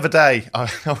like the other day, I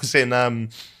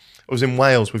was in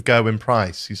Wales with Gerwyn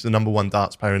Price. He's the #1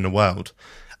 darts player in the world.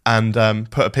 And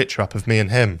put a picture up of me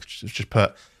and him. Just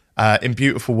put, in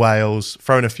beautiful Wales,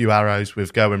 throwing a few arrows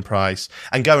with Gerwyn Price.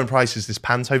 And Gerwyn Price is this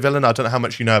panto villain. I don't know how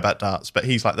much you know about darts, but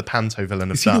he's like the panto villain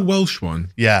of darts. Is he the Welsh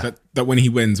one? Yeah. That when he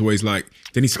wins, always like,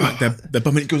 then he smack their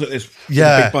bum and he goes like this.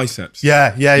 Yeah. Big biceps.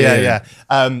 Yeah.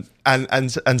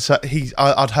 And so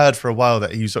I'd heard for a while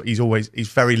that he's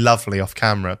very lovely off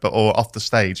camera, or off the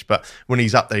stage. But when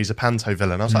he's up there, he's a panto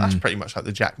villain. I was like, that's pretty much like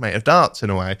the Jaackmaate of darts in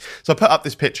a way. So I put up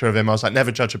this picture of him. I was like,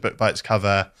 never judge a book by its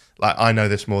cover. Like I know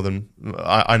this more than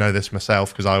I know this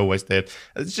myself because I always did.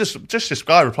 It's just this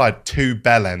guy replied 2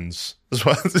 bellends as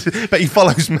well, but he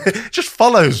follows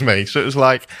me. So it was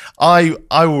like I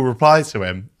will reply to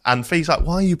him, and Fee's like,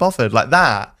 why are you bothered? Like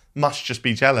that must just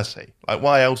be jealousy. Like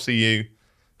why else are you?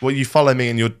 Well, you follow me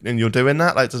and you're doing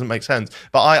that? Like, it doesn't make sense.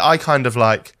 But I kind of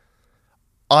like,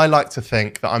 I like to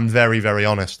think that I'm very, very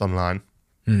honest online.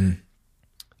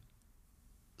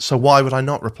 So why would I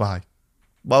not reply?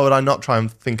 Why would I not try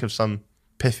and think of some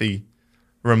pithy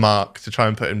remark to try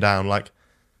and put him down? Like,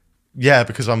 yeah,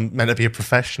 because I'm meant to be a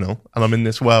professional and I'm in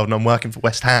this world and I'm working for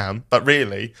West Ham. But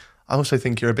really, I also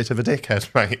think you're a bit of a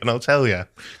dickhead, mate. And I'll tell you.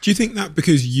 Do you think that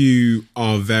because you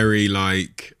are very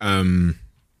like...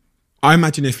 I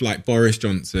imagine if like Boris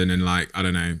Johnson and like, I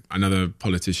don't know, another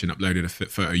politician uploaded a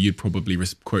fit photo, you'd probably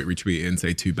quote retweet it and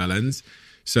say 2 bellends.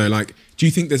 So like, do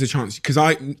you think there's a chance? Because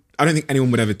I don't think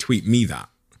anyone would ever tweet me that.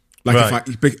 Like, right.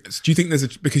 Do you think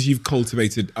because you've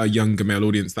cultivated a younger male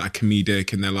audience that are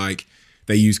comedic and they're like,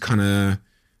 they use kind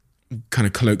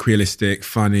of colloquialistic,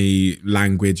 funny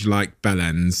language like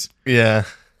bellends. Yeah.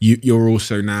 You're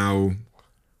also now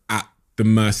at the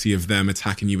mercy of them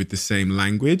attacking you with the same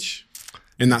language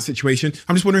in that situation.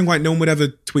 I'm just wondering why no one would ever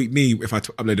tweet me if I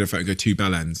uploaded a photo and go 2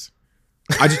 bellends.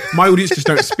 My audience just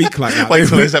don't speak like that. Wait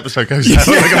until this episode goes out.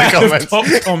 The top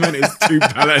comment is 2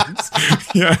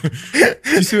 bellends. Yeah.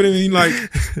 Do you see what I mean? Like,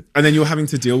 and then you're having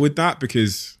to deal with that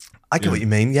because... I get what you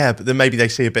mean, yeah, but then maybe they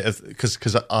see a bit of because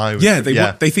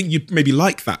they think you maybe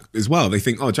like that as well. They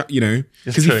think, oh, Jack,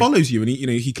 because he follows you and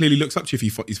he clearly looks up to you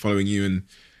if he's following you and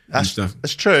stuff.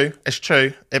 It's true.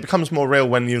 It becomes more real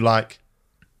when there'll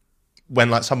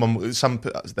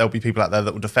be people out there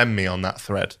that will defend me on that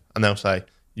thread, and they'll say,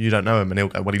 you don't know him, and he'll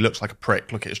go, well, he looks like a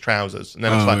prick. Look at his trousers, and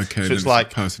then it's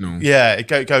like personal. Yeah,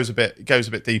 it goes a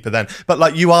bit deeper then. But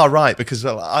like you are right, because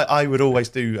I would always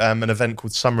do an event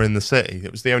called Summer in the City.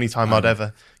 It was the only time I'd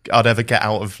ever get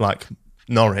out of like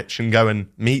Norwich and go and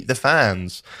meet the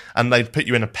fans, and they'd put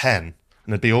you in a pen,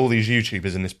 and there'd be all these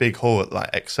YouTubers in this big hall at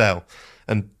like Excel,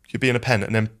 and you'd be in a pen,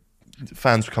 and then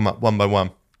fans would come up one by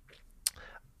one,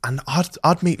 and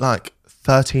I'd meet like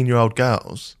 13-year-old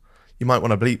girls. You might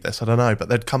want to bleep this, I don't know, but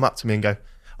they'd come up to me and go,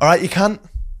 all right, you cunt.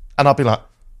 And I'd be like,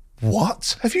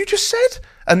 what have you just said?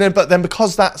 But then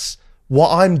because that's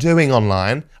what I'm doing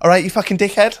online, all right, you fucking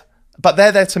dickhead. But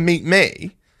they're there to meet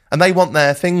me and they want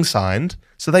their thing signed.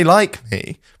 So they like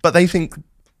me, but they think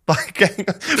like,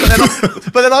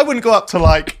 but then I wouldn't go up to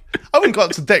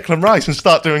Declan Rice and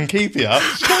start doing keepy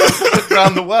ups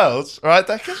around the world. All right,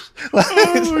 Declan?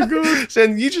 Oh my God. So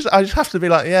I just have to be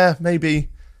like, yeah, maybe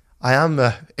I am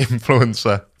an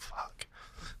influencer. Fuck.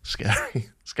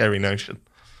 Scary notion.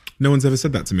 No one's ever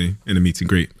said that to me in a meet and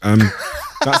greet.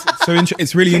 That's so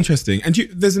it's really interesting. And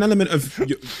there's an element of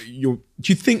your.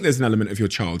 Do you think there's an element of your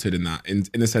childhood in that, in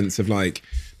the sense of like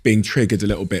being triggered a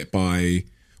little bit by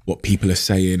what people are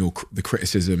saying or the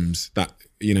criticisms that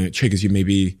it triggers you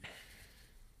maybe?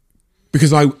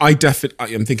 Because I'm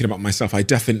thinking about myself. I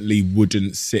definitely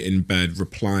wouldn't sit in bed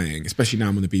replying, especially now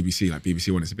I'm on the BBC. Like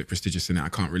BBC One, it's a bit prestigious in it. I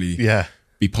can't really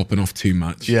be popping off too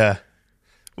much. Yeah.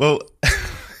 Well,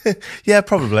 yeah,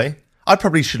 probably. I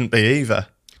probably shouldn't be either.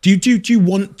 Do you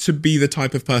want to be the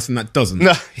type of person that doesn't?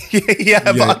 No,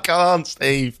 but I can't,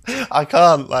 Steve. I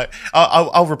can't. Like,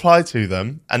 I'll reply to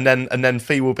them, and then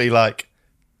Fee will be like,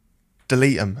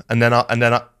 delete them, and then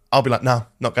I'll be like, no,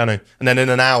 not going to. And then in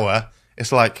an hour,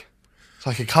 it's like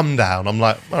a come down. I'm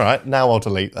like, all right, now I'll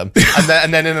delete them.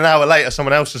 and then in an hour later,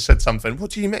 someone else has said something.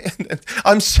 What do you mean?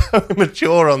 I'm so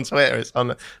mature on Twitter. It's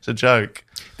a joke.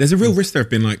 There's a real risk there of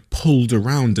being like pulled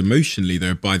around emotionally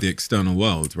though by the external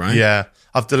world, right? Yeah,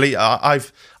 I've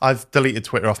deleted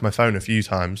Twitter off my phone a few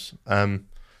times. I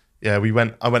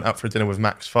went out for a dinner with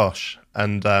Max Fosh,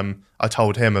 and I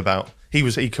told him about.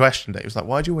 He questioned it. He was like,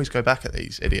 "Why do you always go back at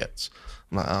these idiots?"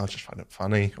 I'm like, I just find it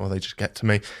funny, or they just get to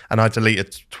me. And I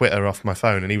deleted Twitter off my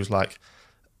phone, and he was like,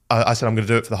 I said, I'm going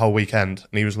to do it for the whole weekend.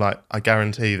 And he was like, I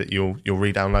guarantee that you'll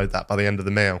re-download that by the end of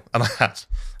the meal. And I had.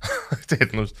 I did,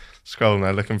 and I was scrolling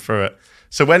there, looking through it.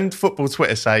 So when football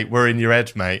Twitter say, we're in your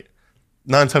head, mate,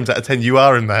 9 times out of 10, you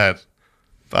are in my head.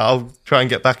 But I'll try and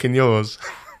get back in yours.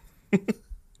 Do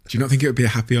you not think it would be a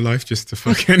happier life just to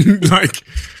fucking, like...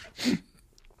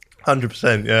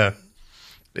 100%, yeah.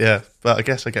 Yeah, but I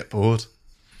guess I get bored.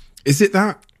 Is it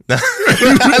that? No,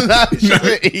 it's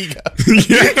just ego.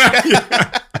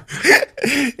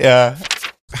 Yeah.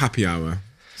 Happy hour.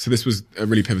 So this was a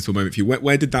really pivotal moment for you.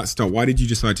 Where did that start? Why did you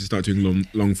decide to start doing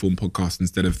long form podcasts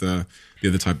instead of the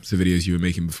other types of videos you were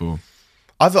making before?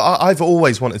 I've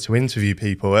always wanted to interview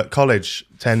people. At college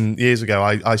 10 years ago,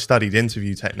 I studied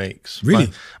interview techniques.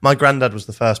 Really? My granddad was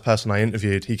the first person I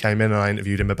interviewed. He came in and I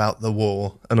interviewed him about the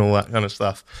war and all that kind of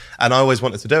stuff. And I always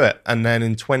wanted to do it. And then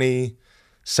in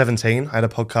 2017, I had a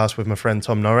podcast with my friend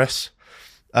Tom Norris.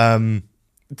 Done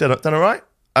all right,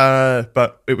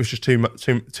 but it was just too much.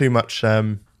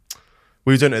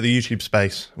 We were doing it at the YouTube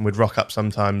space, and we'd rock up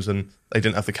sometimes, and they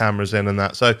didn't have the cameras in and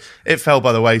that, so it fell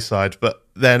by the wayside. But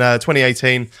then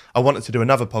 2018, I wanted to do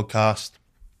another podcast.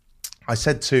 I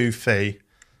said to Fee,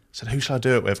 who should I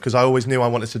do it with? Because I always knew I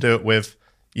wanted to do it with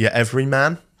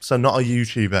everyman. So not a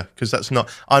YouTuber, because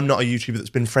I'm not a YouTuber that's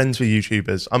been friends with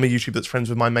YouTubers. I'm a YouTuber that's friends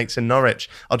with my mates in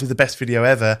Norwich. I'll do the best video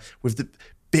ever with the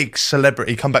big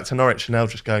celebrity come back to Norwich, and they'll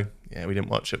just go, yeah, we didn't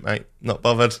watch it, mate. Not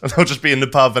bothered. And I'll just be in the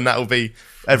pub, and that'll be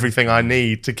everything I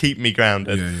need to keep me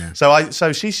grounded. Yeah.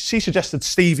 So she suggested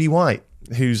Stevie White,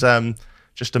 who's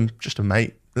just a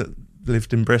mate that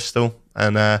lived in Bristol,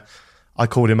 and I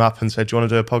called him up and said, do you want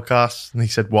to do a podcast? And he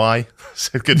said, why? I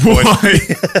said, good point. Why?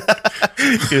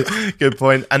 good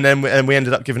point. And then we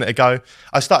ended up giving it a go.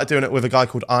 I started doing it with a guy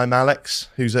called I'm Alex,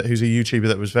 who's a YouTuber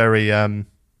that was very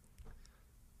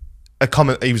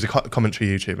he was a commentary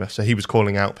YouTuber, so he was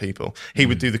calling out people. He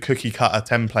would do the cookie cutter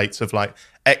templates of like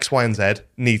X, Y, and Z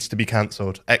needs to be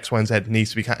cancelled. X, Y, and Z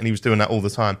needs to be cancelled. And he was doing that all the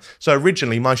time. So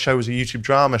originally my show was a YouTube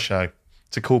drama show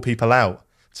to call people out,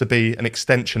 to be an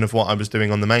extension of what I was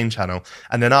doing on the main channel.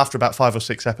 And then after about 5 or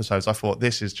 6 episodes, I thought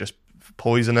this is just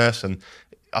poisonous and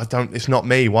it's not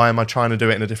me. Why am I trying to do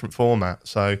it in a different format?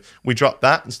 So we dropped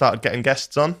that and started getting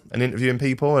guests on and interviewing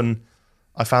people, and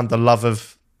I found the love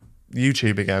of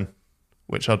YouTube again,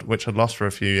 which I'd lost for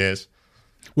a few years.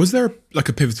 Was there like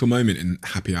a pivotal moment in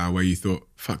Happy Hour where you thought,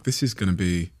 fuck, this is going to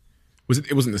be...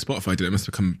 It wasn't the Spotify deal, it must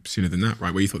have come sooner than that,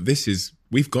 right? Where you thought,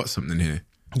 we've got something here.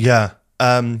 Yeah.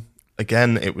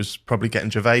 Again, it was probably getting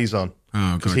Gervais on.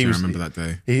 Oh, God, I remember that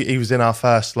day. He was in our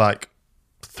first,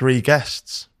 3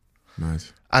 guests.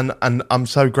 Nice. And I'm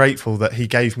so grateful that he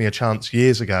gave me a chance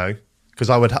years ago, because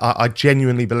I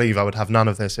genuinely believe I would have none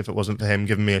of this if it wasn't for him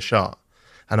giving me a shot.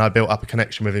 And I built up a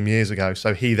connection with him years ago.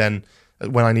 So he then,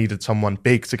 when I needed someone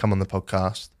big to come on the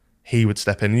podcast, he would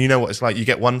step in. And you know what it's like? You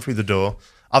get one through the door.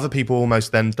 Other people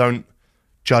almost then don't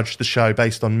judge the show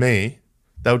based on me.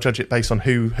 They'll judge it based on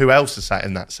who else is sat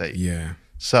in that seat. Yeah.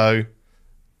 So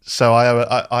I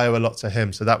owe a lot to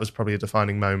him. So that was probably a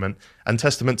defining moment. And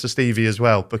testament to Stevie as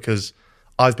well, because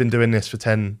I've been doing this for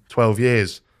 10, 12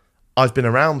 years. I've been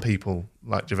around people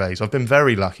like Gervais. I've been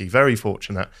very lucky, very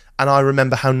fortunate. And I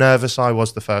remember how nervous I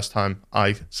was the first time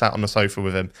I sat on the sofa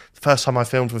with him. The first time I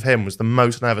filmed with him was the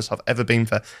most nervous I've ever been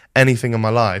for anything in my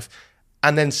life.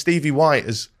 And then Stevie White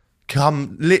has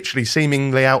come literally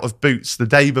seemingly out of boots the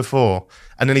day before.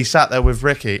 And then he sat there with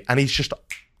Ricky and he just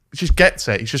gets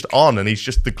it. He's just on and he's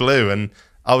just the glue. And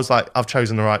I was like, I've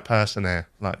chosen the right person here,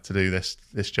 to do this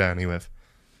journey with.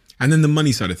 And then the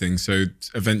money side of things. So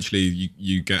eventually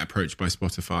you get approached by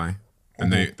Spotify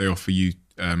and they offer you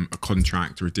a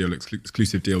contract or a deal,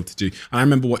 exclusive deal to do. And I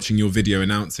remember watching your video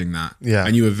announcing that. Yeah.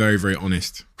 And you were very, very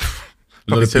honest.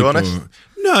 Probably too honest?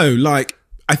 No,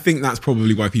 I think that's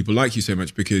probably why people like you so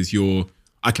much, because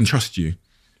I can trust you,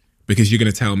 because you're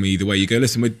going to tell me the way you go.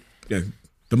 Listen,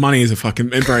 the money is a fucking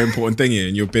very important thing here,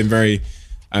 and you've been very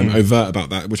overt about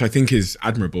that, which I think is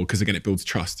admirable, because again, it builds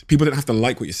trust. People don't have to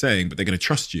like what you're saying, but they're going to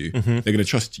trust you. Mm-hmm. They're going to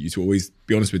trust you to always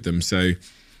be honest with them. So,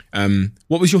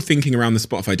 what was your thinking around the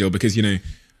Spotify deal? Because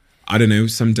I don't know,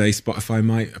 someday Spotify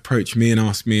might approach me and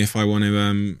ask me if I want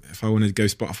to go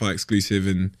Spotify exclusive,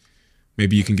 and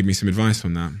maybe you can give me some advice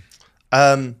on that.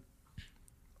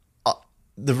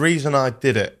 The reason I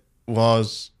did it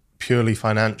was purely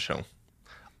financial.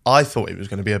 I thought it was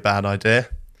going to be a bad idea.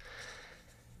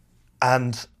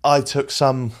 And I took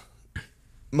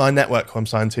my network who I'm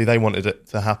signed to, they wanted it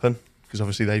to happen, because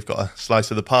obviously they've got a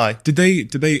slice of the pie. Did they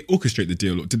orchestrate the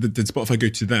deal? Or did Spotify go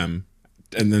to them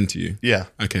and then to you? Yeah.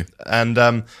 Okay. And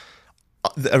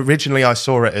originally I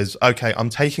saw it as, okay, I'm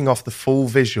taking off the full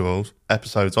visual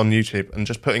episodes on YouTube and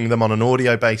just putting them on an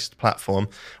audio-based platform,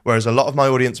 whereas a lot of my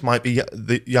audience might be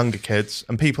the younger kids,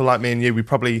 and people like me and you, we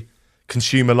probably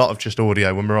consume a lot of just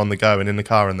audio when we're on the go and in the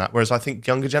car and that, whereas I think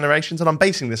younger generations, and I'm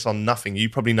basing this on nothing, you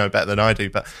probably know better than I do,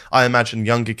 but I imagine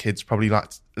younger kids probably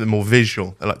like the more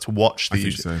visual, they like to watch the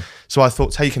YouTube. So I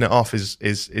thought taking it off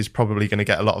is probably going to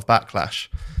get a lot of backlash.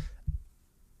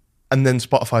 And then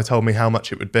Spotify told me how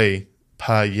much it would be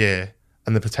per year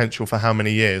and the potential for how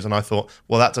many years, and I thought,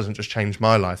 well, that doesn't just change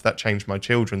my life, that changed my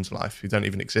children's life who don't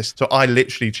even exist. So I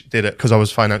literally did it because I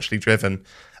was financially driven,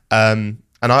 and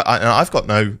I've got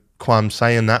no qualms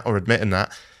saying that or admitting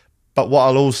that. But what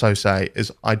I'll also say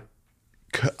is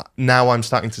now I'm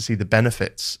starting to see the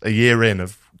benefits a year in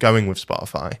of going with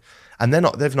Spotify, and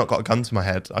they've not got a gun to my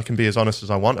head. I can be as honest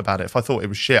as I want about it. If I thought it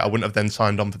was shit, I wouldn't have then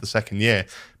signed on for the second year.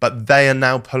 But they are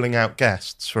now pulling out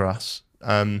guests for us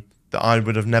that I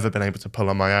would have never been able to pull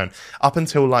on my own. Up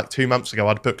until 2 months ago,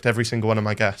 I'd booked every single one of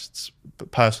my guests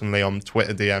personally on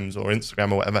Twitter DMs or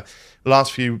Instagram or whatever. The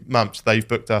last few months, they've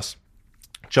booked us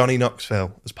Johnny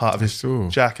Knoxville as part of his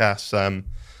Jackass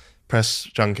press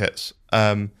junkets.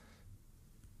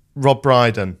 Rob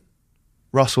Brydon,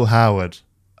 Russell Howard.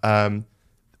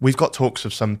 We've got talks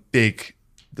of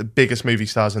the biggest movie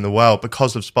stars in the world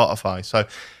because of Spotify. So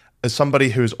as somebody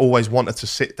who has always wanted to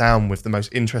sit down with the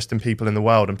most interesting people in the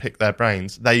world and pick their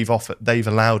brains, they've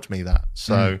allowed me that.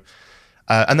 So,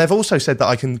 and they've also said that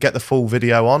I can get the full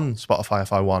video on Spotify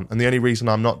if I want. And the only reason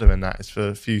I'm not doing that is for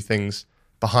a few things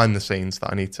behind the scenes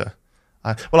that I need to.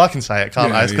 I can say it,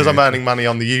 can't I? It's because I'm earning money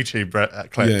on the YouTube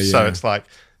clips. So it's like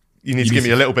you need to give me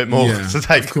a little bit more to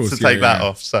take that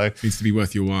off. So it needs to be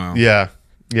worth your while. Yeah.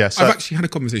 Yeah, so I've actually had a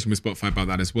conversation with Spotify about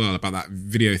that as well, about that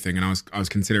video thing, and I was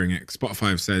considering it. Spotify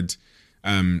have said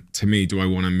to me, do I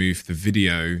want to move the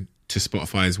video to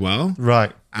Spotify as well?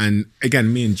 Right. And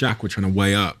again, me and Jack were trying to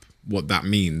weigh up what that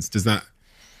means. Does that,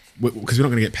 because we're not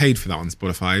going to get paid for that on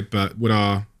Spotify, but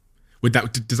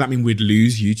does that mean we'd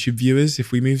lose YouTube viewers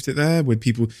if we moved it there? Would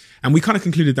people, and we kind of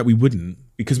concluded that we wouldn't,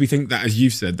 because we think that, as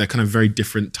you've said, they're kind of very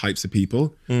different types of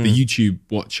people. The YouTube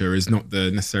watcher is not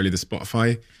necessarily the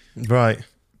Spotify right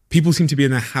people seem to be in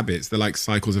their habits. They're like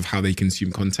cycles of how they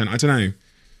consume content. I don't know.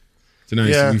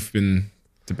 Yeah. So we've been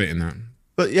debating that.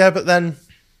 But then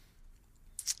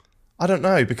I don't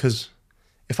know, because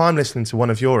if I'm listening to one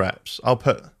of your apps, I'll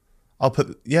put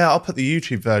the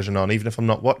YouTube version on, even if I'm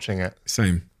not watching it.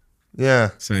 Same.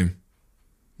 Yeah. Same.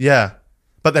 Yeah.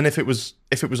 But then if it was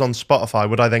on Spotify,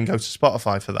 would I then go to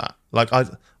Spotify for that? Like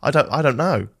I don't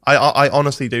know. I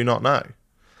honestly do not know.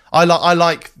 I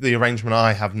like the arrangement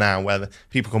I have now, where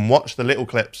people can watch the little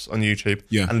clips on YouTube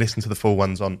and listen to the full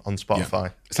ones on Spotify. Yeah.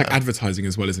 It's like advertising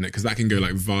as well, isn't it? Because that can go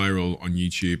like viral on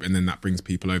YouTube, and then that brings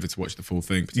people over to watch the full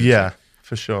thing. Yeah,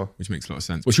 for sure. Which makes a lot of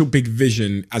sense. What's your big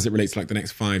vision as it relates to like the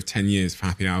next 5-10 years for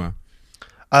Happy Hour?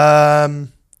 I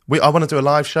want to do a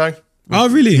live show. Oh,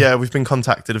 really? Yeah, we've been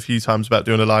contacted a few times about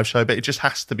doing a live show, but it just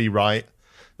has to be right.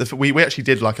 We actually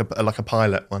did like a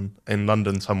pilot one in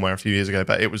London somewhere a few years ago,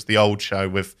 but it was the old show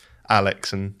with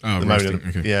Alex and the Monin.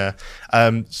 Okay. Yeah.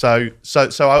 So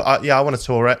I want to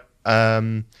tour it.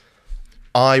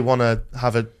 I want to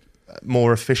have a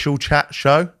more official chat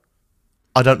show.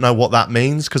 I don't know what that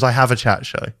means, because I have a chat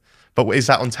show, but is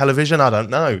that on television? I don't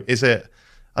know. Is it?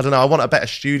 I don't know. I want a better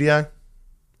studio.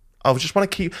 I just want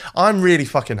to keep. I'm really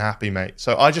fucking happy, mate.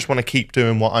 So I just want to keep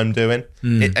doing what I'm doing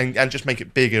and just make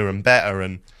it bigger and better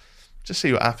and just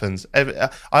see what happens.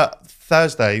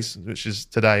 Thursdays, which is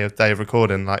today, a day of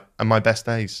recording, like, are my best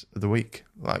days of the week.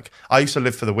 Like, I used to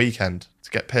live for the weekend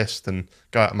to get pissed and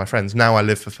go out with my friends. Now I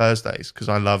live for Thursdays because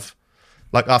I love.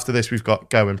 Like, after this, we've got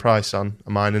Go and Price on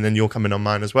mine, and then you're coming on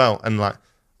mine as well. And like,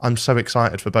 I'm so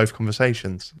excited for both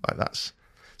conversations. Like, that's.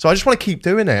 So I just want to keep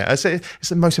doing it. I say it's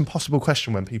the most impossible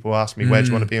question when people ask me, where do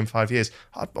you want to be in 5 years?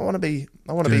 I want to be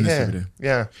here.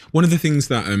 Yeah. One of the things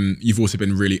that you've also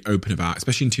been really open about,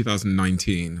 especially in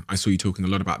 2019, I saw you talking a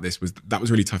lot about this, was that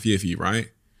was a really tough year for you, right?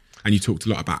 And you talked a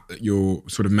lot about your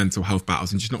sort of mental health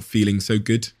battles and just not feeling so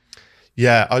good.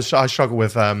 Yeah, I struggle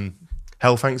with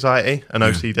health anxiety and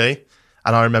OCD.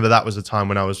 And I remember that was a time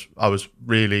when I was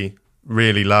really,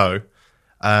 really low.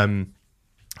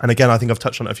 And again, I think I've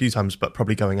touched on it a few times, but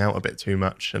probably going out a bit too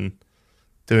much and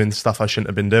doing stuff I shouldn't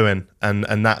have been doing. And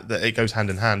that it goes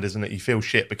hand in hand, isn't it? You feel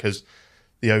shit because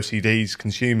the OCD's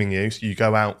consuming you. So you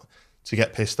go out to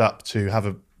get pissed up to have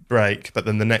a break, but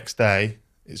then the next day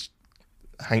it's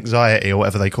anxiety, or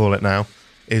whatever they call it now,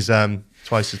 is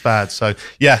twice as bad. So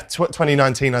yeah,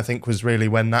 2019 I think was really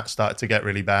when that started to get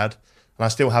really bad. And I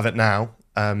still have it now.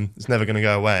 It's never going to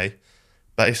go away.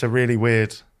 But it's a really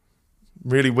weird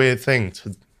thing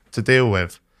to deal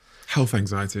with. Health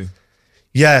anxiety.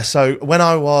 Yeah, so when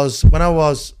I was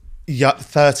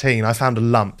 13, I found a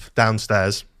lump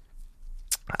downstairs,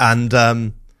 and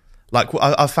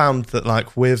I found that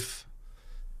like with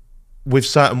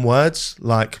certain words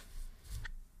like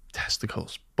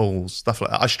testicles, balls, stuff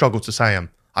like that, I struggle to say them.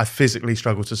 I physically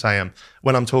struggle to say them.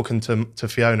 When I'm talking to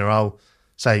Fiona, I'll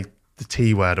say the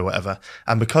T word or whatever,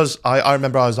 and because I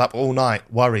remember I was up all night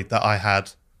worried that I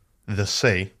had the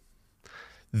C,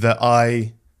 that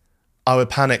I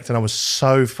panicked and I was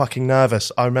so fucking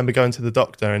nervous. I remember going to the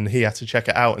doctor and he had to check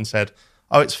it out and said,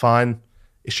 "Oh, it's fine.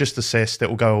 It's just a cyst. It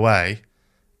will go away."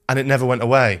 And it never went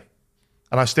away.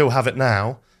 And I still have it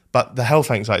now. But the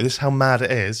health anxiety, this is how mad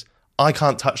it is. I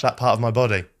can't touch that part of my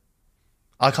body.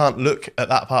 I can't look at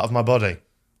that part of my body.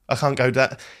 I can't go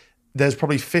down. There's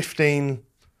probably 15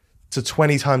 to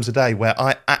 20 times a day where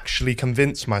I actually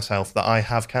convince myself that I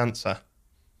have cancer.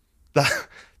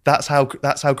 That's how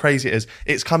crazy it is.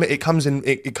 It comes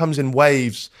in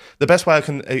waves. The best way I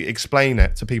can explain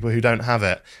it to people who don't have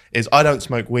it is I don't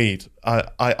smoke weed.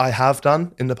 I have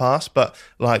done in the past, but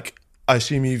like I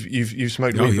assume you've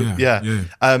smoked weed. Yeah.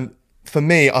 For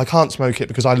me, I can't smoke it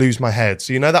because I lose my head.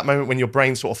 So you know that moment when your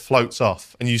brain sort of floats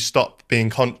off and you stop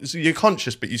being you're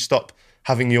conscious, but you stop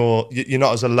having you're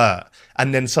not as alert,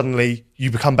 and then suddenly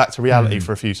you become back to reality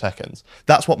for a few seconds.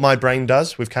 That's what my brain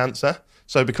does with cancer.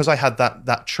 So because I had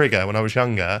that trigger when I was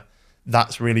younger,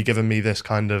 that's really given me this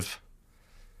kind of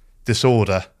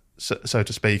disorder, so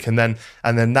to speak. And then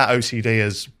that OCD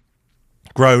has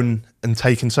grown and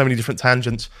taken so many different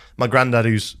tangents. My granddad,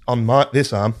 who's on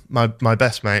this arm, my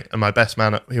best mate and my best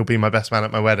man, he'll be my best man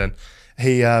at my wedding.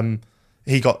 He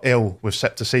got ill with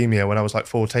septicemia when I was like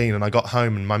 14, and I got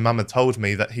home and my mum had told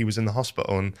me that he was in the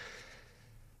hospital. And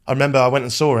I remember I went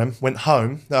and saw him, went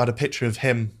home, I had a picture of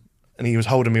him and he was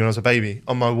holding me when I was a baby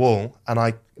on my wall,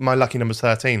 and my lucky number's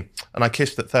 13, and I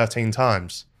kissed it 13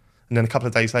 times, and then a couple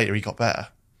of days later he got better.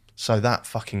 So that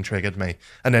fucking triggered me,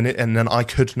 and then I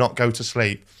could not go to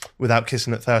sleep without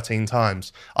kissing it 13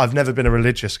 times. I've never been a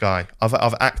religious guy.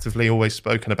 I've actively always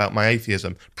spoken about my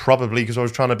atheism, probably because I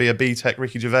was trying to be a B-Tech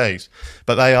Ricky Gervais,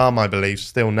 but they are my beliefs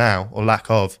still now, or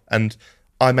lack of, and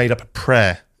I made up a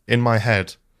prayer in my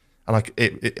head, and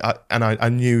I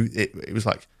knew it was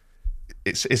like,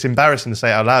 it's embarrassing to say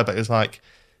it out loud, but it was like,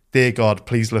 dear God,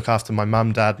 please look after my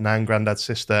mum, dad, nan, granddad,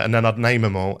 sister, and then I'd name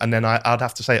them all, and then I'd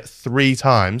have to say it 3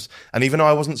 times, and even though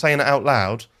I wasn't saying it out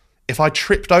loud, if I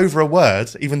tripped over a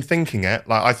word, even thinking it,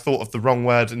 like I thought of the wrong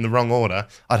word in the wrong order,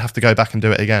 I'd have to go back and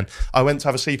do it again. I went to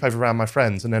have a sleepover around my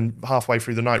friends, and then halfway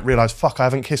through the night realised, fuck, I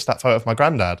haven't kissed that photo of my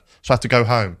granddad, so I had to go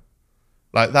home.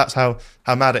 Like, that's how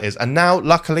mad it is. And now,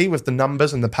 luckily, with the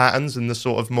numbers and the patterns and the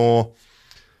sort of more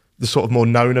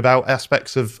known about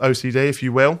aspects of OCD, if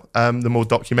you will, the more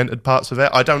documented parts of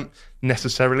it, I don't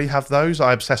necessarily have those.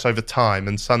 I obsess over time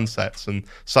and sunsets and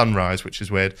sunrise, which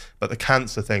is weird. But the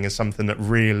cancer thing is something that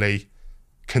really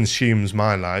consumes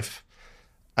my life.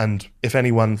 And if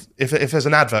there's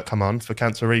an advert come on for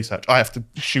cancer research, I have to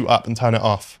shoot up and turn it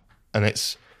off. And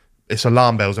it's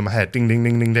alarm bells in my head. Ding, ding,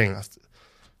 ding, ding, ding.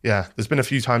 Yeah, there's been a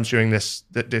few times during this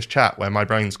chat where my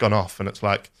brain's gone off and it's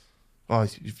like, oh,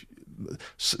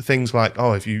 things like,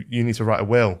 oh, if you need to write a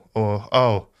will, or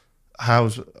oh,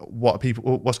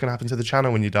 what's going to happen to the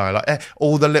channel when you die, like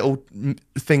all the little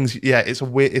things. Yeah, it's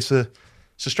a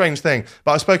strange thing.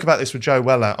 But I spoke about this with Joe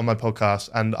Weller on my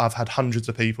podcast, and I've had hundreds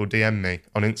of people DM me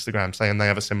on Instagram saying they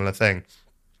have a similar thing.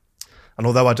 And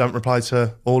although I don't reply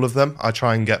to all of them, I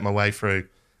try and get my way through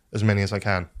as many as I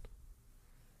can.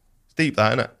 It's deep,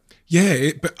 that, isn't it?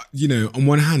 Yeah, but you know, on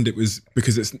one hand, it was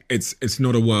because it's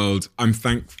not a world. I'm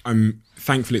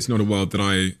thankful it's not a world that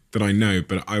I know.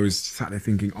 But I was sat there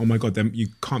thinking, oh my God, then you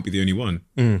can't be the only one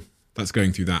that's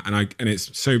going through that. And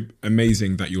it's so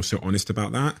amazing that you're so honest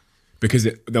about that, because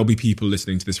there'll be people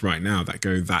listening to this right now that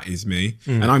go, that is me.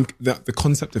 And the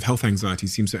concept of health anxiety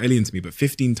seems so alien to me. But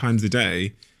 15 times a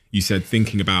day, you said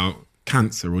thinking about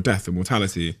cancer or death or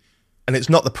mortality. And it's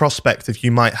not the prospect of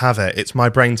you might have it. It's my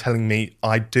brain telling me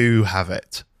I do have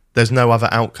it. There's no other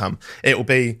outcome. I'll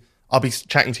be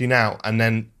chatting to you now, and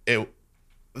then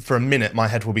for a minute, my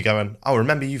head will be going, oh,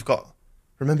 remember you're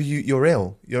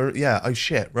ill. Oh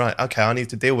shit, right, okay, I need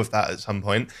to deal with that at some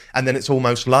point. And then it's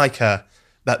almost like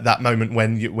that moment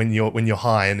when you're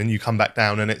high and then you come back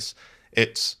down and it's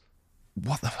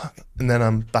what the fuck? And then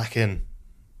I'm back in.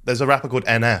 There's a rapper called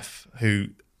NF who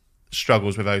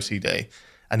struggles with OCD.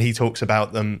 And he talks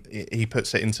about them, he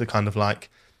puts it into kind of like,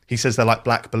 he says they're like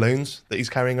black balloons that he's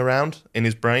carrying around in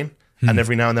his brain. And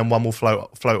every now and then one will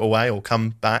float away or come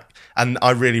back. And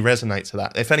I really resonate to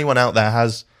that. If anyone out there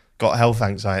has got health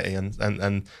anxiety and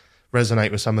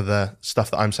resonate with some of the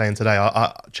stuff that I'm saying today,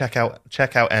 I check out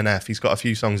NF. He's got a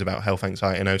few songs about health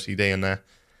anxiety and OCD, and they're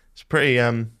pretty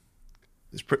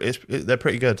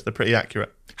good. They're pretty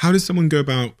accurate. How does someone go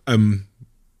about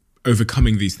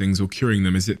overcoming these things or curing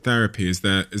them? Is it therapy? Is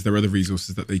there other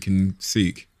resources that they can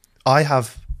seek?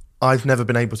 I've never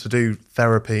been able to do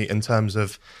therapy in terms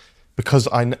of, because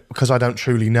I don't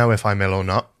truly know if I'm ill or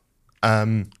not.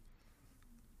 I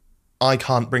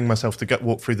can't bring myself to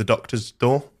walk through the doctor's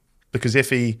door, because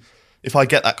if I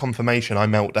get that confirmation, I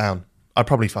melt down. I'd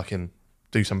probably fucking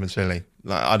do something silly.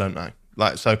 Like, I don't know.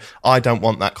 Like, so I don't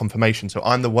want that confirmation. So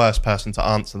I'm the worst person to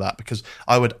answer that, because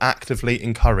I would actively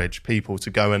encourage people to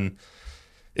go and,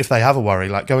 if they have a worry,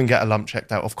 like go and get a lump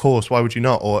checked out. Of course, why would you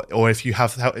not? Or if you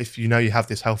know you have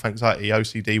this health anxiety,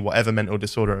 OCD, whatever mental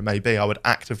disorder it may be, I would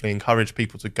actively encourage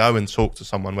people to go and talk to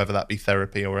someone, whether that be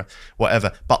therapy or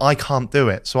whatever. But I can't do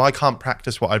it, so I can't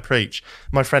practice what I preach.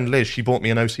 My friend Liz, she bought me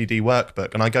an OCD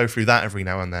workbook, and I go through that every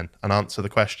now and then and answer the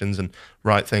questions and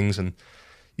write things. And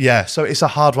yeah, so it's a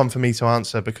hard one for me to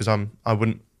answer, because I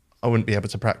wouldn't be able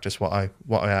to practice what I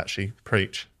actually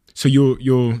preach. So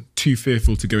you're too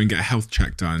fearful to go and get a health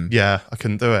check done? Yeah, I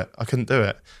couldn't do it.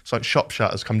 It's like shop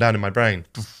shutters come down in my brain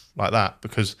like that,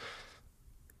 because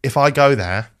if I go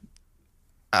there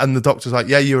and the doctor's like,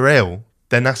 yeah, you're ill,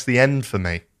 then that's the end for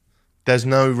me. There's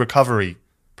no recovery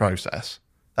process.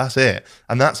 That's it.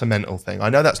 And that's a mental thing. I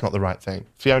know that's not the right thing.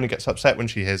 Fiona gets upset when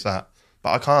she hears that, but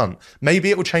I can't. Maybe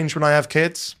it will change when I have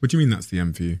kids. What do you mean that's the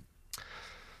end for you?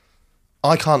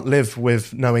 I can't live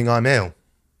with knowing I'm ill.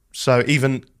 So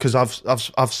even because I've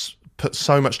put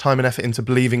so much time and effort into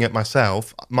believing it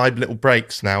myself, my little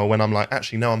breaks now are when I'm like,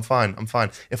 actually, no, I'm fine.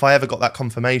 If I ever got that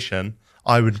confirmation,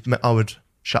 I would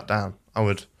shut down.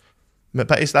 But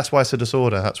that's why it's a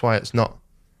disorder. That's why it's not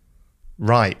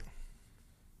right.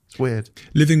 It's weird.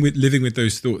 Living with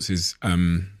those thoughts is not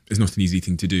an easy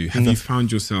thing to do. Have you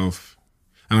found yourself?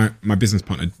 And my business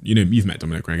partner, you've met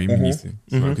Dominic Gregg, we used to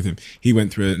work with him. He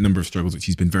went through a number of struggles, which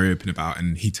he's been very open about,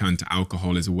 and he turned to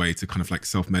alcohol as a way to kind of like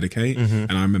self-medicate.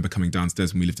 And I remember coming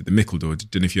downstairs when we lived at the Mickledore.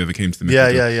 Don't know if you ever came to the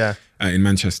Mickledore. Yeah. in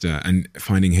Manchester, and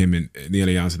finding him in the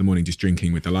early hours of the morning just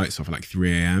drinking with the lights off at like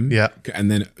 3 a.m. Yeah. And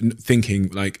then thinking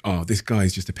like, oh, this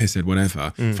guy's just a pisshead,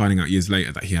 whatever. Finding out years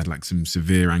later that he had like some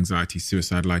severe anxiety,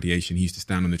 suicidal ideation. He used to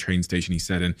stand on the train station, he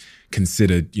said, and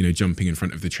considered, jumping in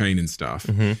front of the train and stuff.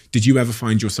 Did you ever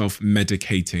find yourself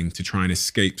medicating to try and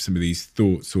escape some of these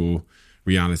thoughts or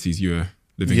realities you were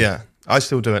living? Yeah, I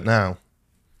still do it now.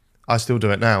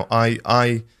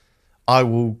 I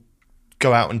will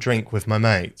go out and drink with my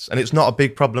mates, and it's not a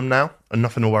big problem now and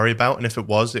nothing to worry about. And if it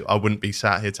was, I wouldn't be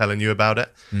sat here telling you about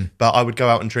it. But I would go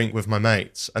out and drink with my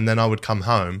mates, and then I would come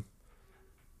home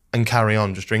and carry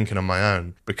on just drinking on my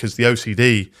own, because the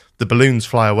OCD, the balloons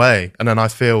fly away, and then I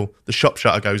feel the shop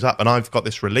shutter goes up, and I've got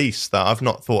this release that I've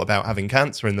not thought about having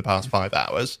cancer in the past 5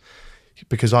 hours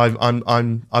because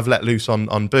I've let loose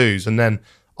on booze, and then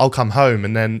I'll come home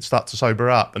and then start to sober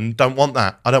up, and don't want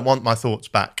that. I don't want my thoughts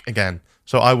back again.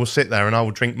 So I will sit there and I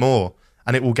will drink more,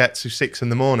 and it will get to 6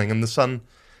 a.m. and the sun.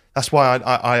 That's why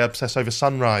I obsess over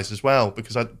sunrise as well,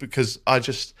 because I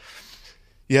just,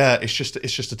 yeah, it's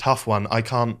just a tough one.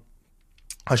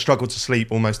 I struggle to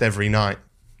sleep almost every night,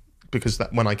 because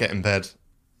when I get in bed,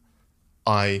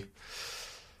 I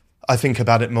think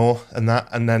about it more and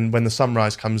then when the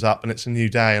sunrise comes up and it's a new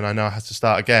day and I know I have to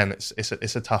start again,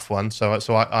 it's a tough one. So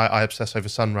I obsess over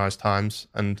sunrise times,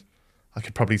 and I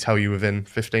could probably tell you within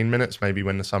 15 minutes maybe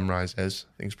when the sunrise is.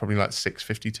 I think it's probably like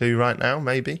 6:52 right now,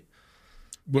 maybe.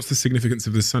 What's the significance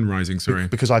of the sun rising? Sorry.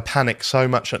 Because I panic so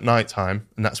much at night time,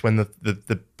 and that's when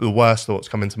the worst thoughts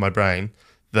come into my brain,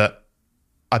 that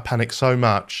I panic so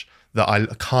much that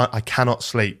I cannot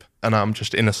sleep, and I'm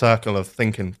just in a circle of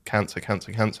thinking cancer,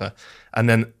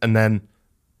 and then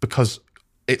because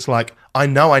it's like I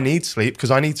know I need sleep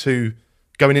because I need to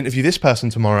go and interview this person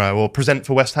tomorrow or present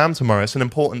for West Ham tomorrow. It's an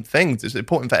important thing. It's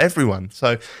important for everyone.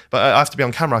 So, but I have to be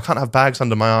on camera. I can't have bags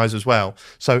under my eyes as well.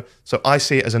 So I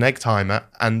see it as an egg timer,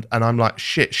 and I'm like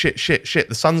shit. The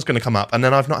sun's going to come up, and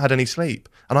then I've not had any sleep,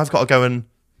 and I've got to go and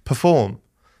perform.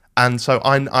 And so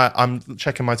I'm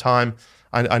checking my time.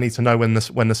 I need to know when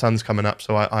the sun's coming up,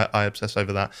 so I obsess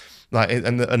over that.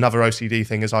 Another OCD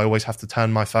thing is I always have to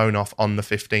turn my phone off on the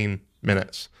 15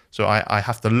 minutes. So I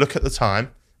have to look at the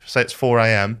time. Say it's 4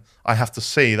 a.m. I have to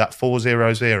see that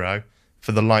 4:00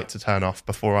 for the light to turn off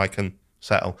before I can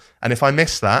settle. And if I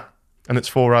miss that and it's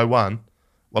 4:01,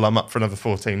 well, I'm up for another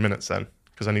 14 minutes then,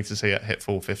 because I need to see it hit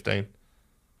 4:15.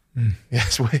 Yeah,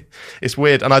 it's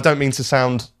weird, and I don't mean to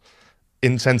sound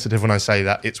insensitive when I say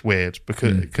that. It's weird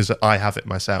because I have it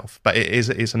myself, but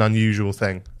it's an unusual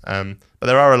thing. But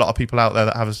there are a lot of people out there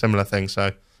that have a similar thing,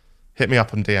 so hit me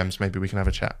up on DMs, maybe we can have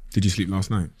a chat. Did you sleep last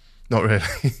night? Not really.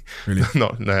 Really?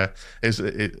 No.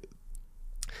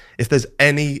 If there's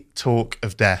any talk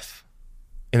of death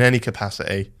in any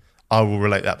capacity, I will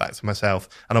relate that back to myself.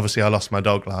 And obviously I lost my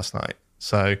dog last night,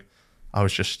 so I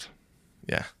was just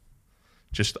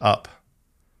up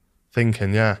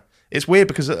thinking, It's weird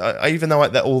because even though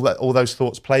all those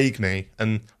thoughts plague me,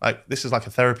 and like this is like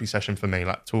a therapy session for me,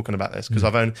 like talking about this, because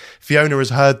Fiona has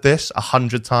heard this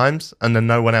 100 times, and then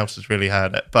no one else has really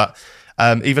heard it. But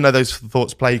even though those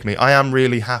thoughts plague me, I am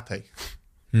really happy.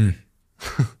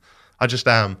 I just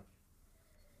am.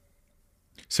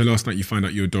 So last night you find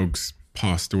out your dog's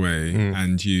passed away,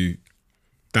 and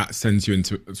that sends you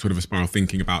into sort of a spiral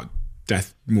thinking about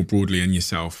death more broadly and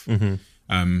yourself, and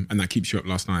that keeps you up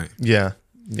last night. Yeah.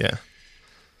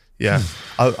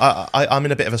 I'm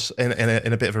in a bit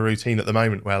of a routine at the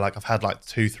moment where like I've had like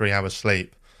 2-3 hours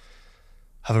sleep,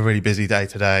 have a really busy day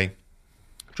today,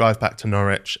 drive back to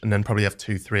Norwich, and then probably have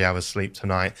 2-3 hours sleep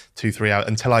tonight, 2-3 hours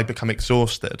until I become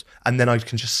exhausted, and then I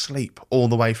can just sleep all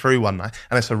the way through one night,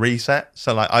 and it's a reset.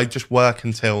 So like I just work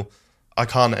until I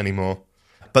can't anymore.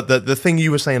 But the thing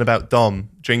you were saying about Dom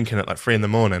drinking at like 3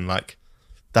 a.m, like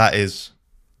that is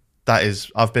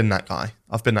I've been that guy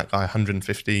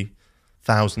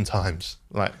 150,000 times.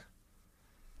 Like,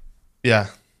 yeah.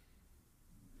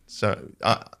 So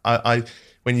I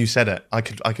when you said it, I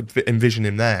could envision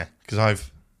him there, because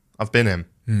I've been him.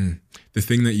 The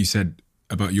thing that you said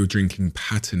about your drinking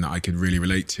pattern that I could really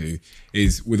relate to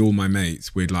is with all my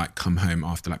mates, we'd like come home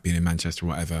after like being in Manchester or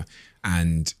whatever,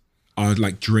 and our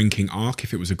like drinking arc,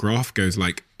 if it was a graph, goes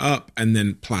like up and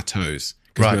then plateaus,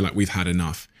 because we're like, we've had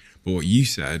enough. But what you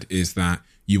said is that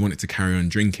you wanted to carry on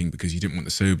drinking because you didn't want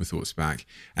the sober thoughts back.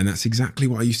 And that's exactly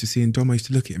what I used to see in Dom. I used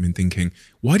to look at him and thinking,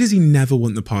 why does he never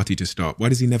want the party to stop? Why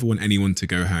does he never want anyone to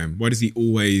go home? Why does he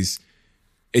always...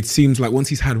 It seems like once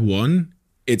he's had one,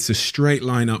 it's a straight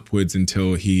line upwards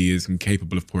until he is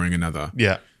incapable of pouring another.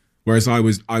 Yeah. Whereas I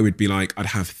would be like, I'd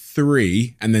have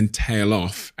 3 and then tail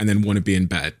off and then want to be in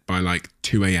bed by like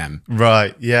 2 a.m.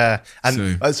 Right, yeah.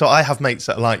 And so I have mates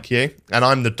that are like you, and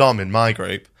I'm the dom in my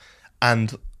group,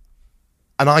 and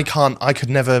I could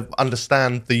never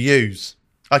understand the yous.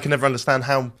 I could never understand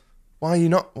why do you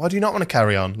not want to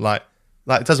carry on? Like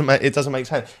it doesn't make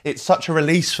sense. It's such a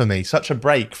release for me, such a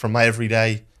break from my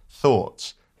everyday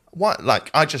thoughts. What,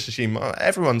 like, I just assume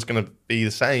everyone's going to be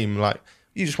the same. Like,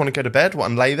 you just want to go to bed,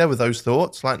 and lay there with those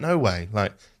thoughts? Like, no way.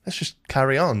 Like, let's just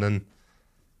carry on and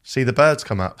see the birds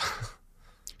come up.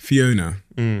 Fiona,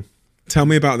 tell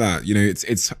me about that. You know,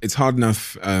 it's hard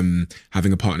enough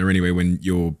having a partner anyway when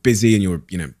you're busy and you're,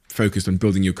 you know, focused on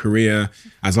building your career,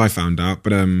 as I found out.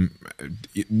 But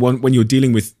when you're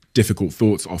dealing with difficult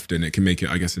thoughts, often it can make it,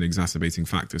 I guess, an exacerbating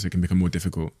factor. So it can become more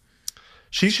difficult.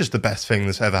 She's just the best thing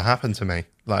that's ever happened to me.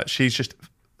 Like, she's just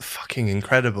fucking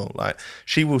incredible. Like,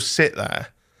 she will sit there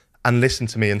and listen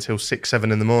to me until 6,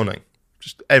 7 in the morning,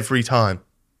 just every time,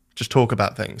 just talk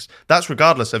about things. That's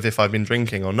regardless of if I've been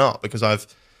drinking or not, because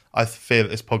I fear that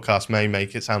this podcast may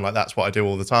make it sound like that's what I do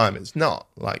all the time. It's not.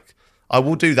 Like, I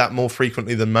will do that more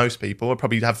frequently than most people. I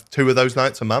probably have 2 of those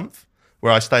nights a month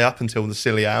where I stay up until the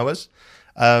silly hours.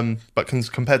 But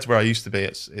compared to where I used to be,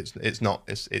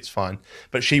 it's fine.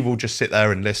 But she will just sit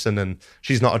there and listen, and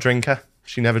she's not a drinker.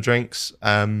 She never drinks.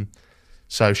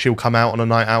 So she'll come out on a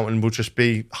night out and we'll just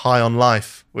be high on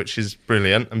life, which is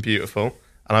brilliant and beautiful.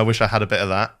 And I wish I had a bit of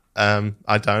that.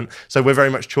 I don't. So we're very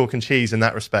much chalk and cheese in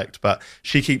that respect, but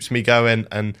she keeps me going.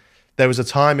 And there was a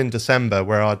time in December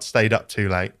where I'd stayed up too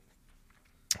late.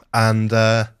 And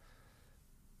so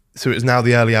it was now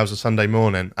the early hours of Sunday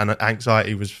morning, and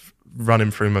anxiety was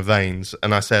running through my veins.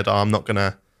 And I said, I'm not going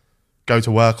to go to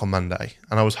work on Monday.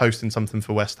 And I was hosting something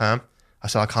for West Ham. I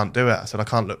said, I can't do it. I said, I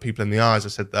can't look people in the eyes. I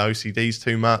said, the OCD's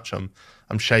too much. I'm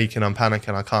shaking, I'm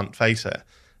panicking, I can't face it.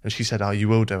 And she said, oh, you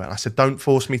will do it. And I said, don't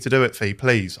force me to do it, Fee,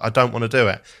 please. I don't want to do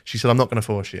it. She said, I'm not going to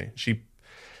force you.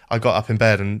 I got up in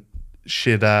bed and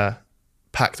she'd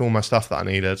packed all my stuff that I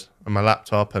needed and my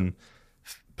laptop and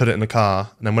put it in the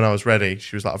car. And then when I was ready,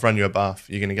 she was like, I've run you a bath.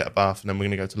 You're going to get a bath. And then we're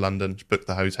going to go to London. She booked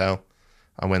the hotel.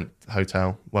 I went to the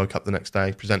hotel, woke up the next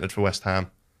day, presented for West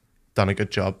Ham, done a good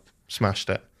job,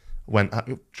 smashed it. Went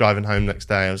driving home next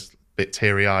day, I was a bit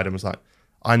teary-eyed and was like,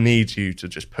 I need you to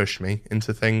just push me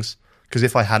into things. Because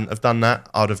if I hadn't have done that,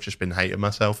 I'd have just been hating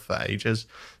myself for ages.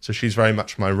 So she's very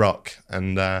much my rock.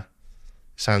 And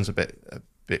sounds a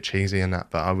bit cheesy in that,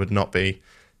 but I would not be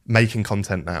making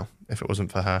content now if it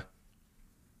wasn't for her.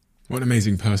 What an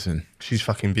amazing person. She's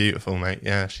fucking beautiful, mate.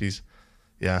 Yeah, she's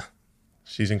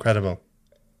incredible.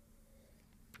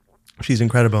 She's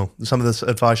incredible. Some of the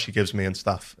advice she gives me and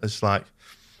stuff is like,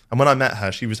 and when I met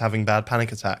her, she was having bad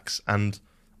panic attacks, and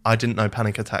I didn't know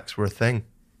panic attacks were a thing.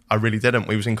 I really didn't.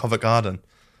 We was in Covent Garden,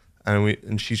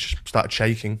 and she just started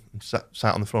shaking and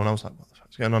sat on the floor, and I was like, what the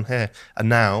fuck's going on here? And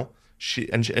now she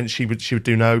would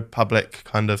do no public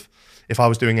kind of, if I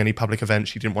was doing any public event,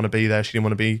 she didn't want to be there. She didn't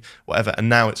want to be whatever. And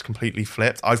now it's completely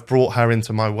flipped. I've brought her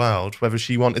into my world, whether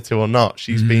she wanted to or not.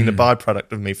 She's been a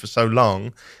byproduct of me for so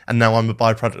long, and now I'm a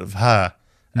byproduct of her.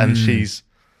 And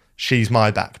she's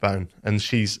my backbone, and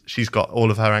she's got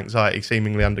all of her anxiety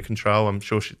seemingly under control. I'm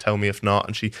sure she'd tell me if not,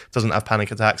 and she doesn't have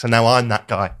panic attacks. And now I'm that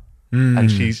guy.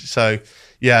 And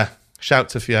shout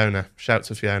to Fiona.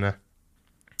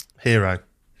 Hero.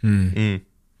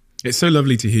 It's so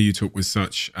lovely to hear you talk with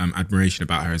such admiration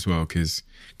about her as well, because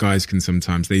guys can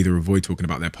sometimes, they either avoid talking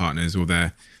about their partners or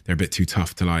they're a bit too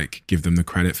tough to like give them the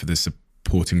credit for the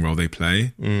supporting role they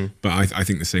play. But I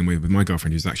think the same way with my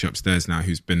girlfriend, who's actually upstairs now,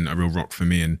 who's been a real rock for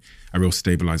me and a real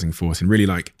stabilizing force and really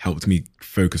like helped me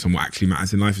focus on what actually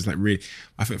matters in life. Is like really,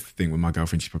 I think with my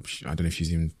girlfriend, I don't know if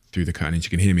she's even through the curtain and she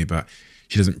can hear me, but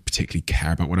she doesn't particularly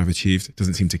care about what I've achieved.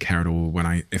 Doesn't seem to care at all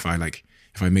if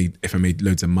I made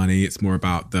loads of money. It's more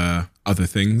about the other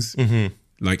things,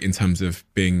 like in terms of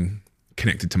being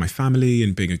connected to my family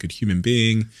and being a good human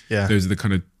being. Yeah, those are the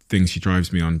kind of things she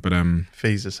drives me on. But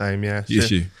Fee's the same. Yeah, is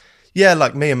she? Yeah,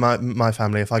 like me and my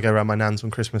family. If I go around my nan's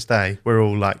on Christmas Day, we're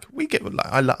all like,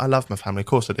 I love my family, of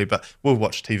course I do. But we'll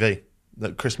watch TV,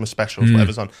 the Christmas specials,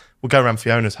 whatever's on. We'll go around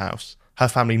Fiona's house. Her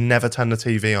family never turn the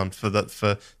TV on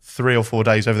for 3 or 4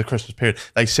 days over the Christmas period.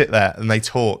 They sit there and they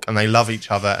talk and they love each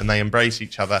other and they embrace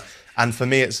each other. And for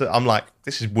me, I'm like,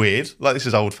 this is weird. Like, this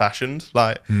is old fashioned.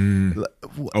 Like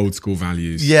old school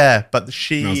values. Yeah, but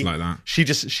she like that. She's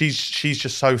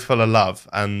just so full of love,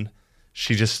 and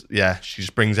she just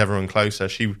brings everyone closer.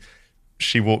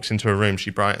 She walks into a room,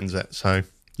 she brightens it. So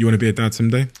you want to be a dad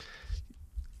someday?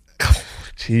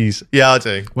 Jeez, yeah, I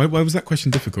do. Why was that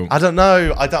question difficult? I don't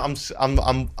know.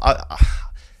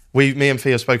 me and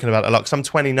Fee have spoken about it a lot, because I'm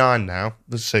 29 now,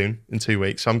 soon, in 2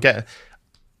 weeks. So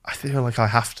I feel like I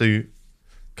have to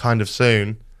kind of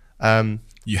soon.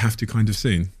 You have to kind of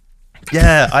soon.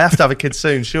 Yeah, I have to have a kid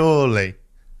soon, surely.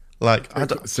 Like,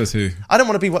 Says who? I don't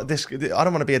want to be I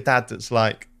don't want to be a dad that's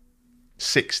like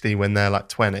 60 when they're like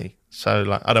 20. So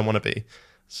like, I don't want to be.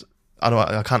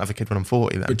 I can't have a kid when I'm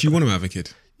 40 then. But do you want to have a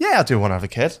kid? Yeah, I do want to have a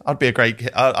kid. I'd be a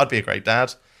great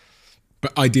dad.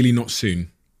 But ideally not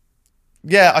soon.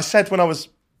 Yeah, I said when I was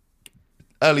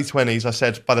early 20s, I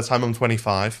said by the time I'm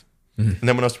 25. And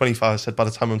then when I was 25, I said by the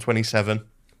time I'm 27.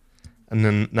 And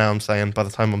then now I'm saying by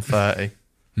the time I'm 30.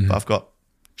 But I've got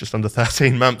just under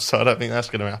 13 months, so I don't think that's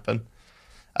going to happen.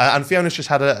 And Fiona's just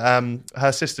had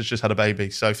her sister's just had a baby.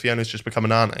 So Fiona's just become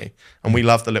an auntie. And we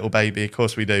love the little baby, of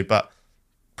course we do. But,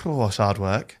 it's hard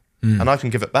work. And I can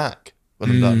give it back when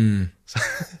I'm done.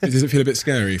 Does it feel a bit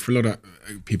scary? For a lot of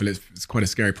people, it's quite a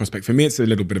scary prospect. For me, it's a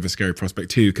little bit of a scary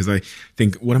prospect too, because I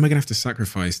think, what am I going to have to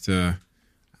sacrifice to...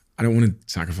 I don't want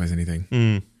to sacrifice anything.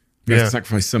 You have to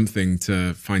sacrifice something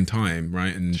to find time,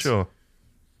 right? And sure.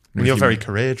 And you're very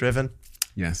career driven.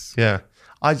 Yes. Yeah.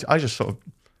 I just sort of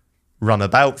run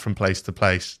about from place to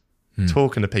place,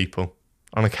 talking to people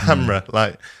on a camera.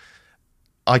 Like,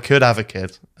 I could have a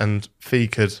kid and Fee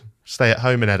could stay at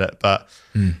home and edit, but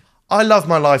I love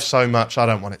my life so much, I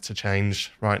don't want it to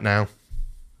change right now.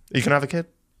 You can have a kid?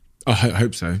 I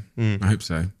hope so. I hope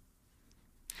so.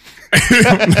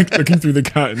 Like looking through the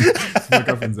curtain. My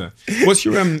girlfriend's there. What's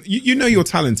your you know you're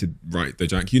talented, right, though,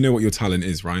 Jack? You know what your talent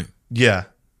is, right? Yeah.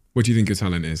 What do you think your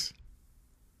talent is?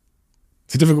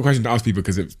 It's a difficult question to ask people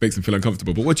because it makes them feel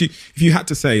uncomfortable. But if you had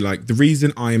to say, like, the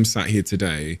reason I am sat here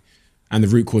today and the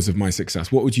root cause of my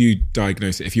success, what would you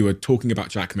diagnose it if you were talking about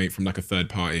Jaackmaate from like a third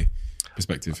party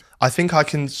perspective? I think I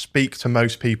can speak to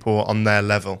most people on their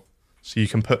level. So you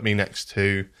can put me next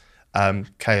to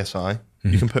KSI.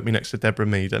 You can put me next to Deborah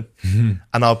Meaden,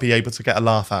 and I'll be able to get a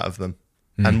laugh out of them.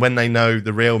 And when they know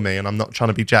the real me, and I'm not trying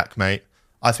to be Jaackmaate,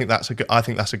 I think that's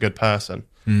a good person.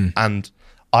 And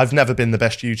I've never been the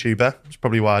best YouTuber. It's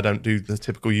probably why I don't do the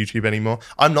typical YouTube anymore.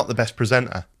 I'm not the best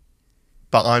presenter,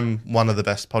 but I'm one of the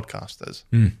best podcasters,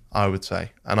 I would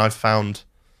say. And I've found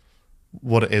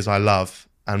what it is I love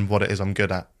and what it is I'm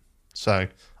good at. So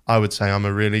I would say I'm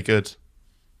a really good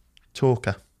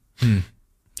talker.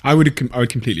 I would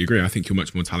completely agree. I think you're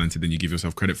much more talented than you give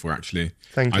yourself credit for, actually.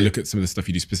 Thank you. I look at some of the stuff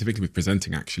you do specifically with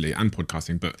presenting, actually, and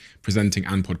podcasting, but presenting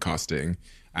and podcasting,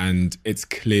 and it's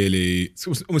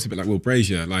almost a bit like Will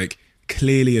Brazier, like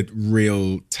clearly a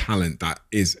real talent that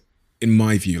is, in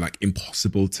my view, like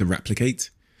impossible to replicate.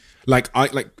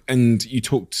 And you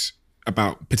talked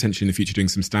about potentially in the future doing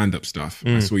some stand-up stuff.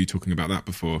 I saw you talking about that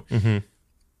before.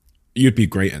 You'd be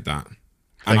great at that.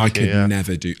 And I could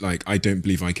never do, like, I don't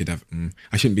believe I could ever,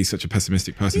 I shouldn't be such a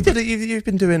pessimistic person. You've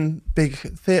been doing big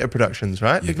theatre productions,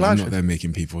 right? Yeah, big I'm not there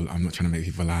making people, I'm not trying to make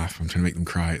people laugh, I'm trying to make them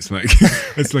cry. It's like,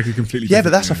 it's like a completely Yeah,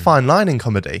 but that's a fine line in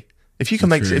comedy. If you can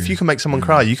make someone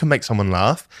cry, you can make someone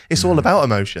laugh. It's all about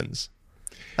emotions.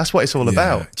 That's what it's all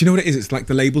about. Do you know what it is? It's like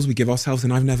the labels we give ourselves,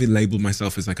 and I've never labelled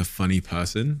myself as like a funny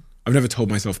person. I've never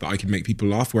told myself that I can make people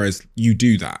laugh, whereas you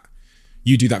do that.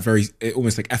 You do that very,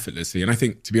 almost like effortlessly. And I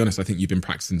think, to be honest, I think you've been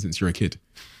practicing since you're a kid,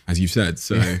 as you've said.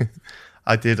 So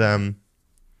I did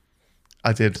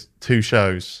 2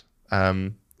 shows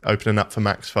opening up for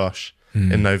Max Fosh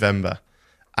in November,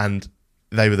 and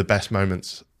they were the best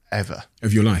moments ever.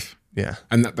 Of your life? Yeah.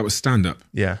 And that was stand-up?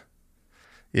 Yeah.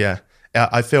 Yeah.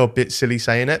 I feel a bit silly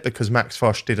saying it because Max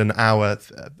Fosh did an hour,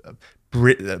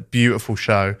 beautiful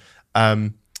show.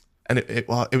 And it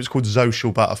was called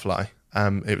Social Butterfly.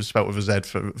 It was spelt with a Z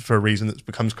for a reason that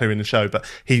becomes clear in the show. But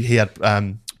he had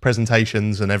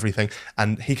presentations and everything.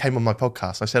 And he came on my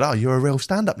podcast. I said, "Oh, you're a real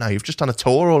stand-up now. You've just done a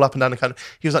tour all up and down the country."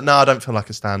 He was like, "No, I don't feel like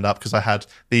a stand-up because I had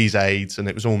these aids and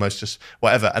it was almost just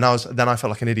whatever." And I felt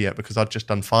like an idiot because I'd just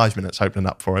done 5 minutes opening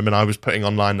up for him, and I was putting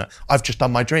online that I've just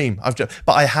done my dream. But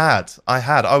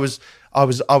I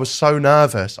was so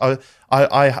nervous.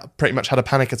 I pretty much had a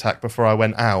panic attack before I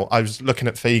went out. I was looking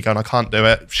at Fee going, "I can't do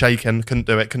it," shaking, couldn't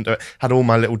do it. Had all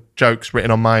my little jokes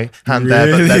written on my hand there,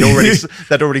 but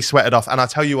they'd already sweated off. And I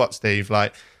tell you what, Steve,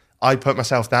 like, I put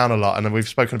myself down a lot, and we've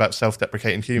spoken about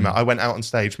self-deprecating humour. I went out on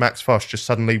stage. Max Fosh just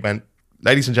suddenly went,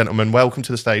 "Ladies and gentlemen, welcome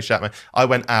to the stage, Jaackmaate." I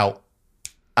went out,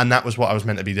 and that was what I was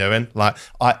meant to be doing. Like,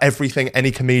 everything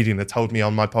any comedian had told me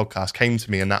on my podcast came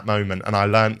to me in that moment, and I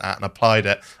learned that and applied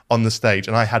it on the stage.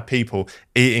 And I had people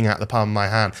eating at the palm of my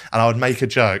hand, and I would make a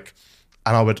joke,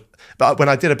 but when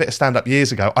I did a bit of stand-up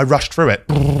years ago, I rushed through it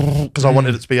because I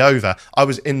wanted it to be over. I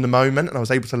was in the moment, and I was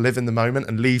able to live in the moment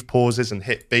and leave pauses and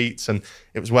hit beats, and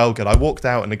it was well good. I walked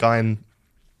out, and the guy in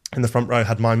the front row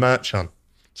had my merch on.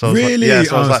 So I was Really? Like, yeah,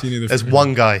 so I was Oh, like, so you knew the there's friend.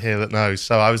 one guy here that knows.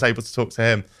 So I was able to talk to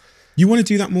him. You want to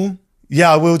do that more?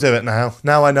 Yeah, I will do it now.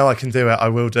 Now I know I can do it, I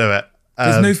will do it.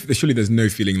 Surely there's no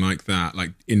feeling like that,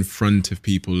 like in front of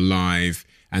people live,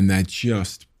 and they're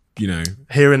just,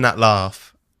 Hearing that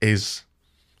laugh is...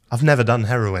 I've never done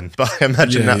heroin, but I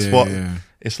imagine that's what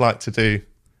it's like to do,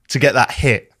 to get that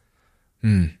hit.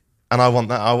 And I want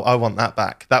that. I want that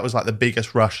back. That was like the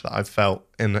biggest rush that I've felt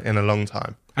in a long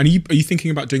time. And are you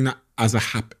thinking about doing that as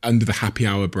under the Happy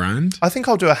Hour brand? I think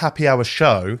I'll do a happy hour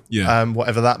show, Yeah.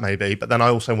 Whatever that may be. But then I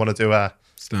also want to do a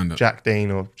Stand up. Jack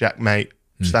Dean or Jaackmaate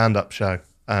stand-up show.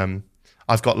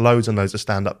 I've got loads and loads of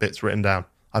stand-up bits written down.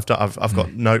 I've got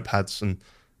notepads and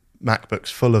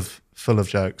MacBooks full of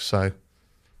jokes. So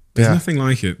there's nothing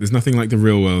like it. There's nothing like the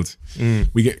real world.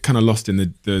 We get kind of lost in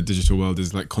the digital world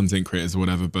as like content creators or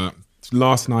whatever. But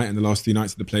last night and the last few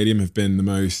nights at the Palladium have been the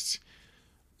most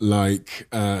like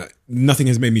nothing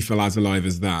has made me feel as alive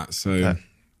as that. So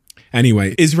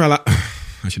anyway, Israel.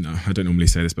 Actually, no, I don't normally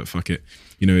say this, but fuck it.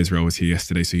 Israel was here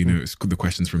yesterday, so it's the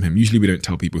questions from him. Usually we don't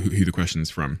tell people who the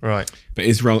question's from. Right. But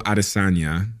Israel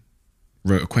Adesanya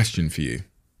wrote a question for you.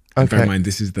 And bear in mind,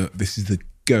 this is the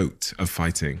goat of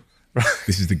fighting. Right.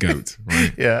 This is the goat,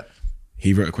 right? Yeah.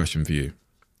 He wrote a question for you.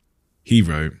 He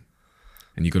wrote,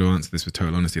 and you got to answer this with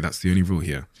total honesty. That's the only rule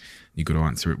here. You got to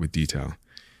answer it with detail.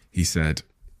 He said,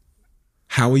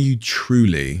 "How are you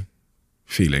truly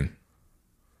feeling?"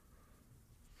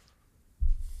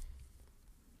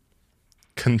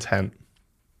 Content.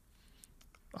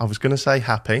 I was going to say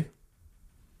happy,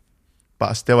 but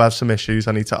I still have some issues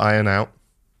I need to iron out.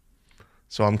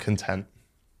 So I'm content.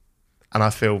 And I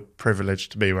feel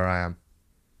privileged to be where I am.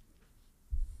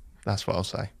 That's what I'll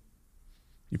say.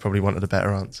 You probably wanted a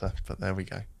better answer, but there we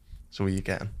go. That's all you're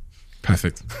getting.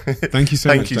 Perfect. Thank you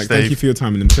so much, Jack. Steve. Thank you for your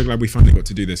time. And I'm so glad we finally got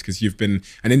to do this because you've been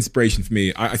an inspiration for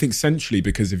me. I think essentially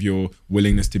because of your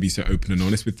willingness to be so open and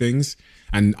honest with things.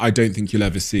 And I don't think you'll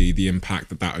ever see the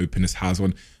impact that openness has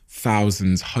on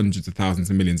thousands, hundreds of thousands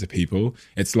and millions of people.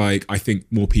 It's like, I think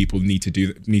more people need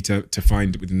to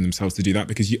find it within themselves to do that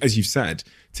because as you've said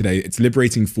today, it's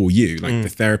liberating for you. Like the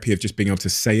therapy of just being able to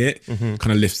say it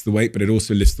kind of lifts the weight, but it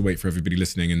also lifts the weight for everybody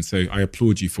listening. And so I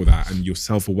applaud you for that and your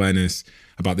self-awareness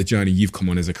about the journey you've come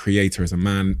on as a creator, as a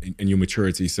man, and your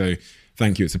maturity. So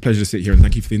thank you. It's a pleasure to sit here and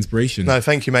thank you for the inspiration. No,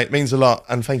 thank you, mate. It means a lot.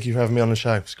 And thank you for having me on the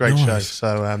show. It's a great show. Nice.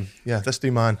 So let's do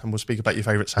mine and we'll speak about your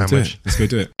favourite sandwich. Let's go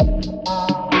do it.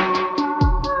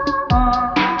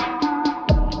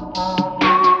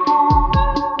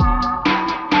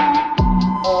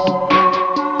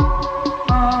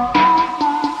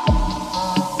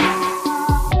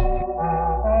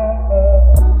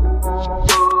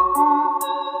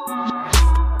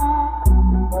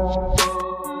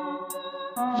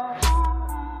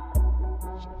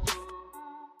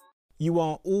 You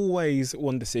are always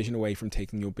one decision away from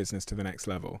taking your business to the next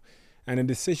level. And a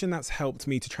decision that's helped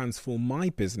me to transform my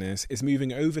business is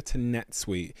moving over to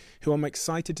NetSuite, who I'm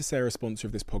excited to say are a sponsor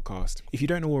of this podcast. If you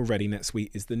don't know already,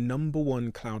 NetSuite is the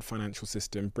 #1 cloud financial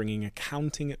system, bringing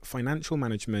accounting, financial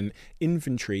management,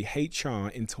 inventory, HR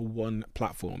into one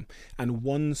platform and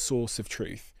one source of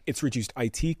truth. It's reduced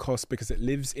IT costs because it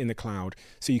lives in the cloud,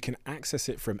 so you can access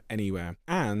it from anywhere.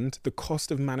 And the cost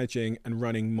of managing and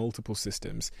running multiple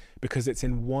systems because it's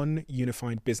in one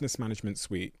unified business management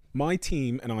suite. My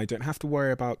team and I don't have to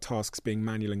worry about tasks being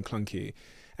manual and clunky.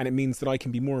 And it means that I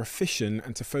can be more efficient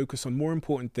and to focus on more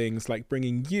important things like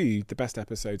bringing you the best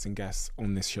episodes and guests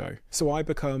on this show. So I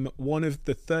become one of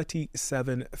the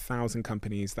 37,000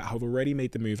 companies that have already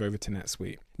made the move over to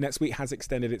NetSuite. NetSuite has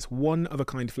extended its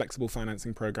one-of-a-kind flexible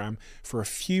financing program for a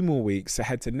few more weeks. So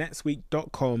head to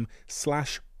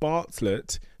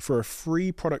netsuite.com/Bartlett for a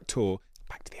free product tour.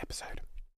 Back to the episode.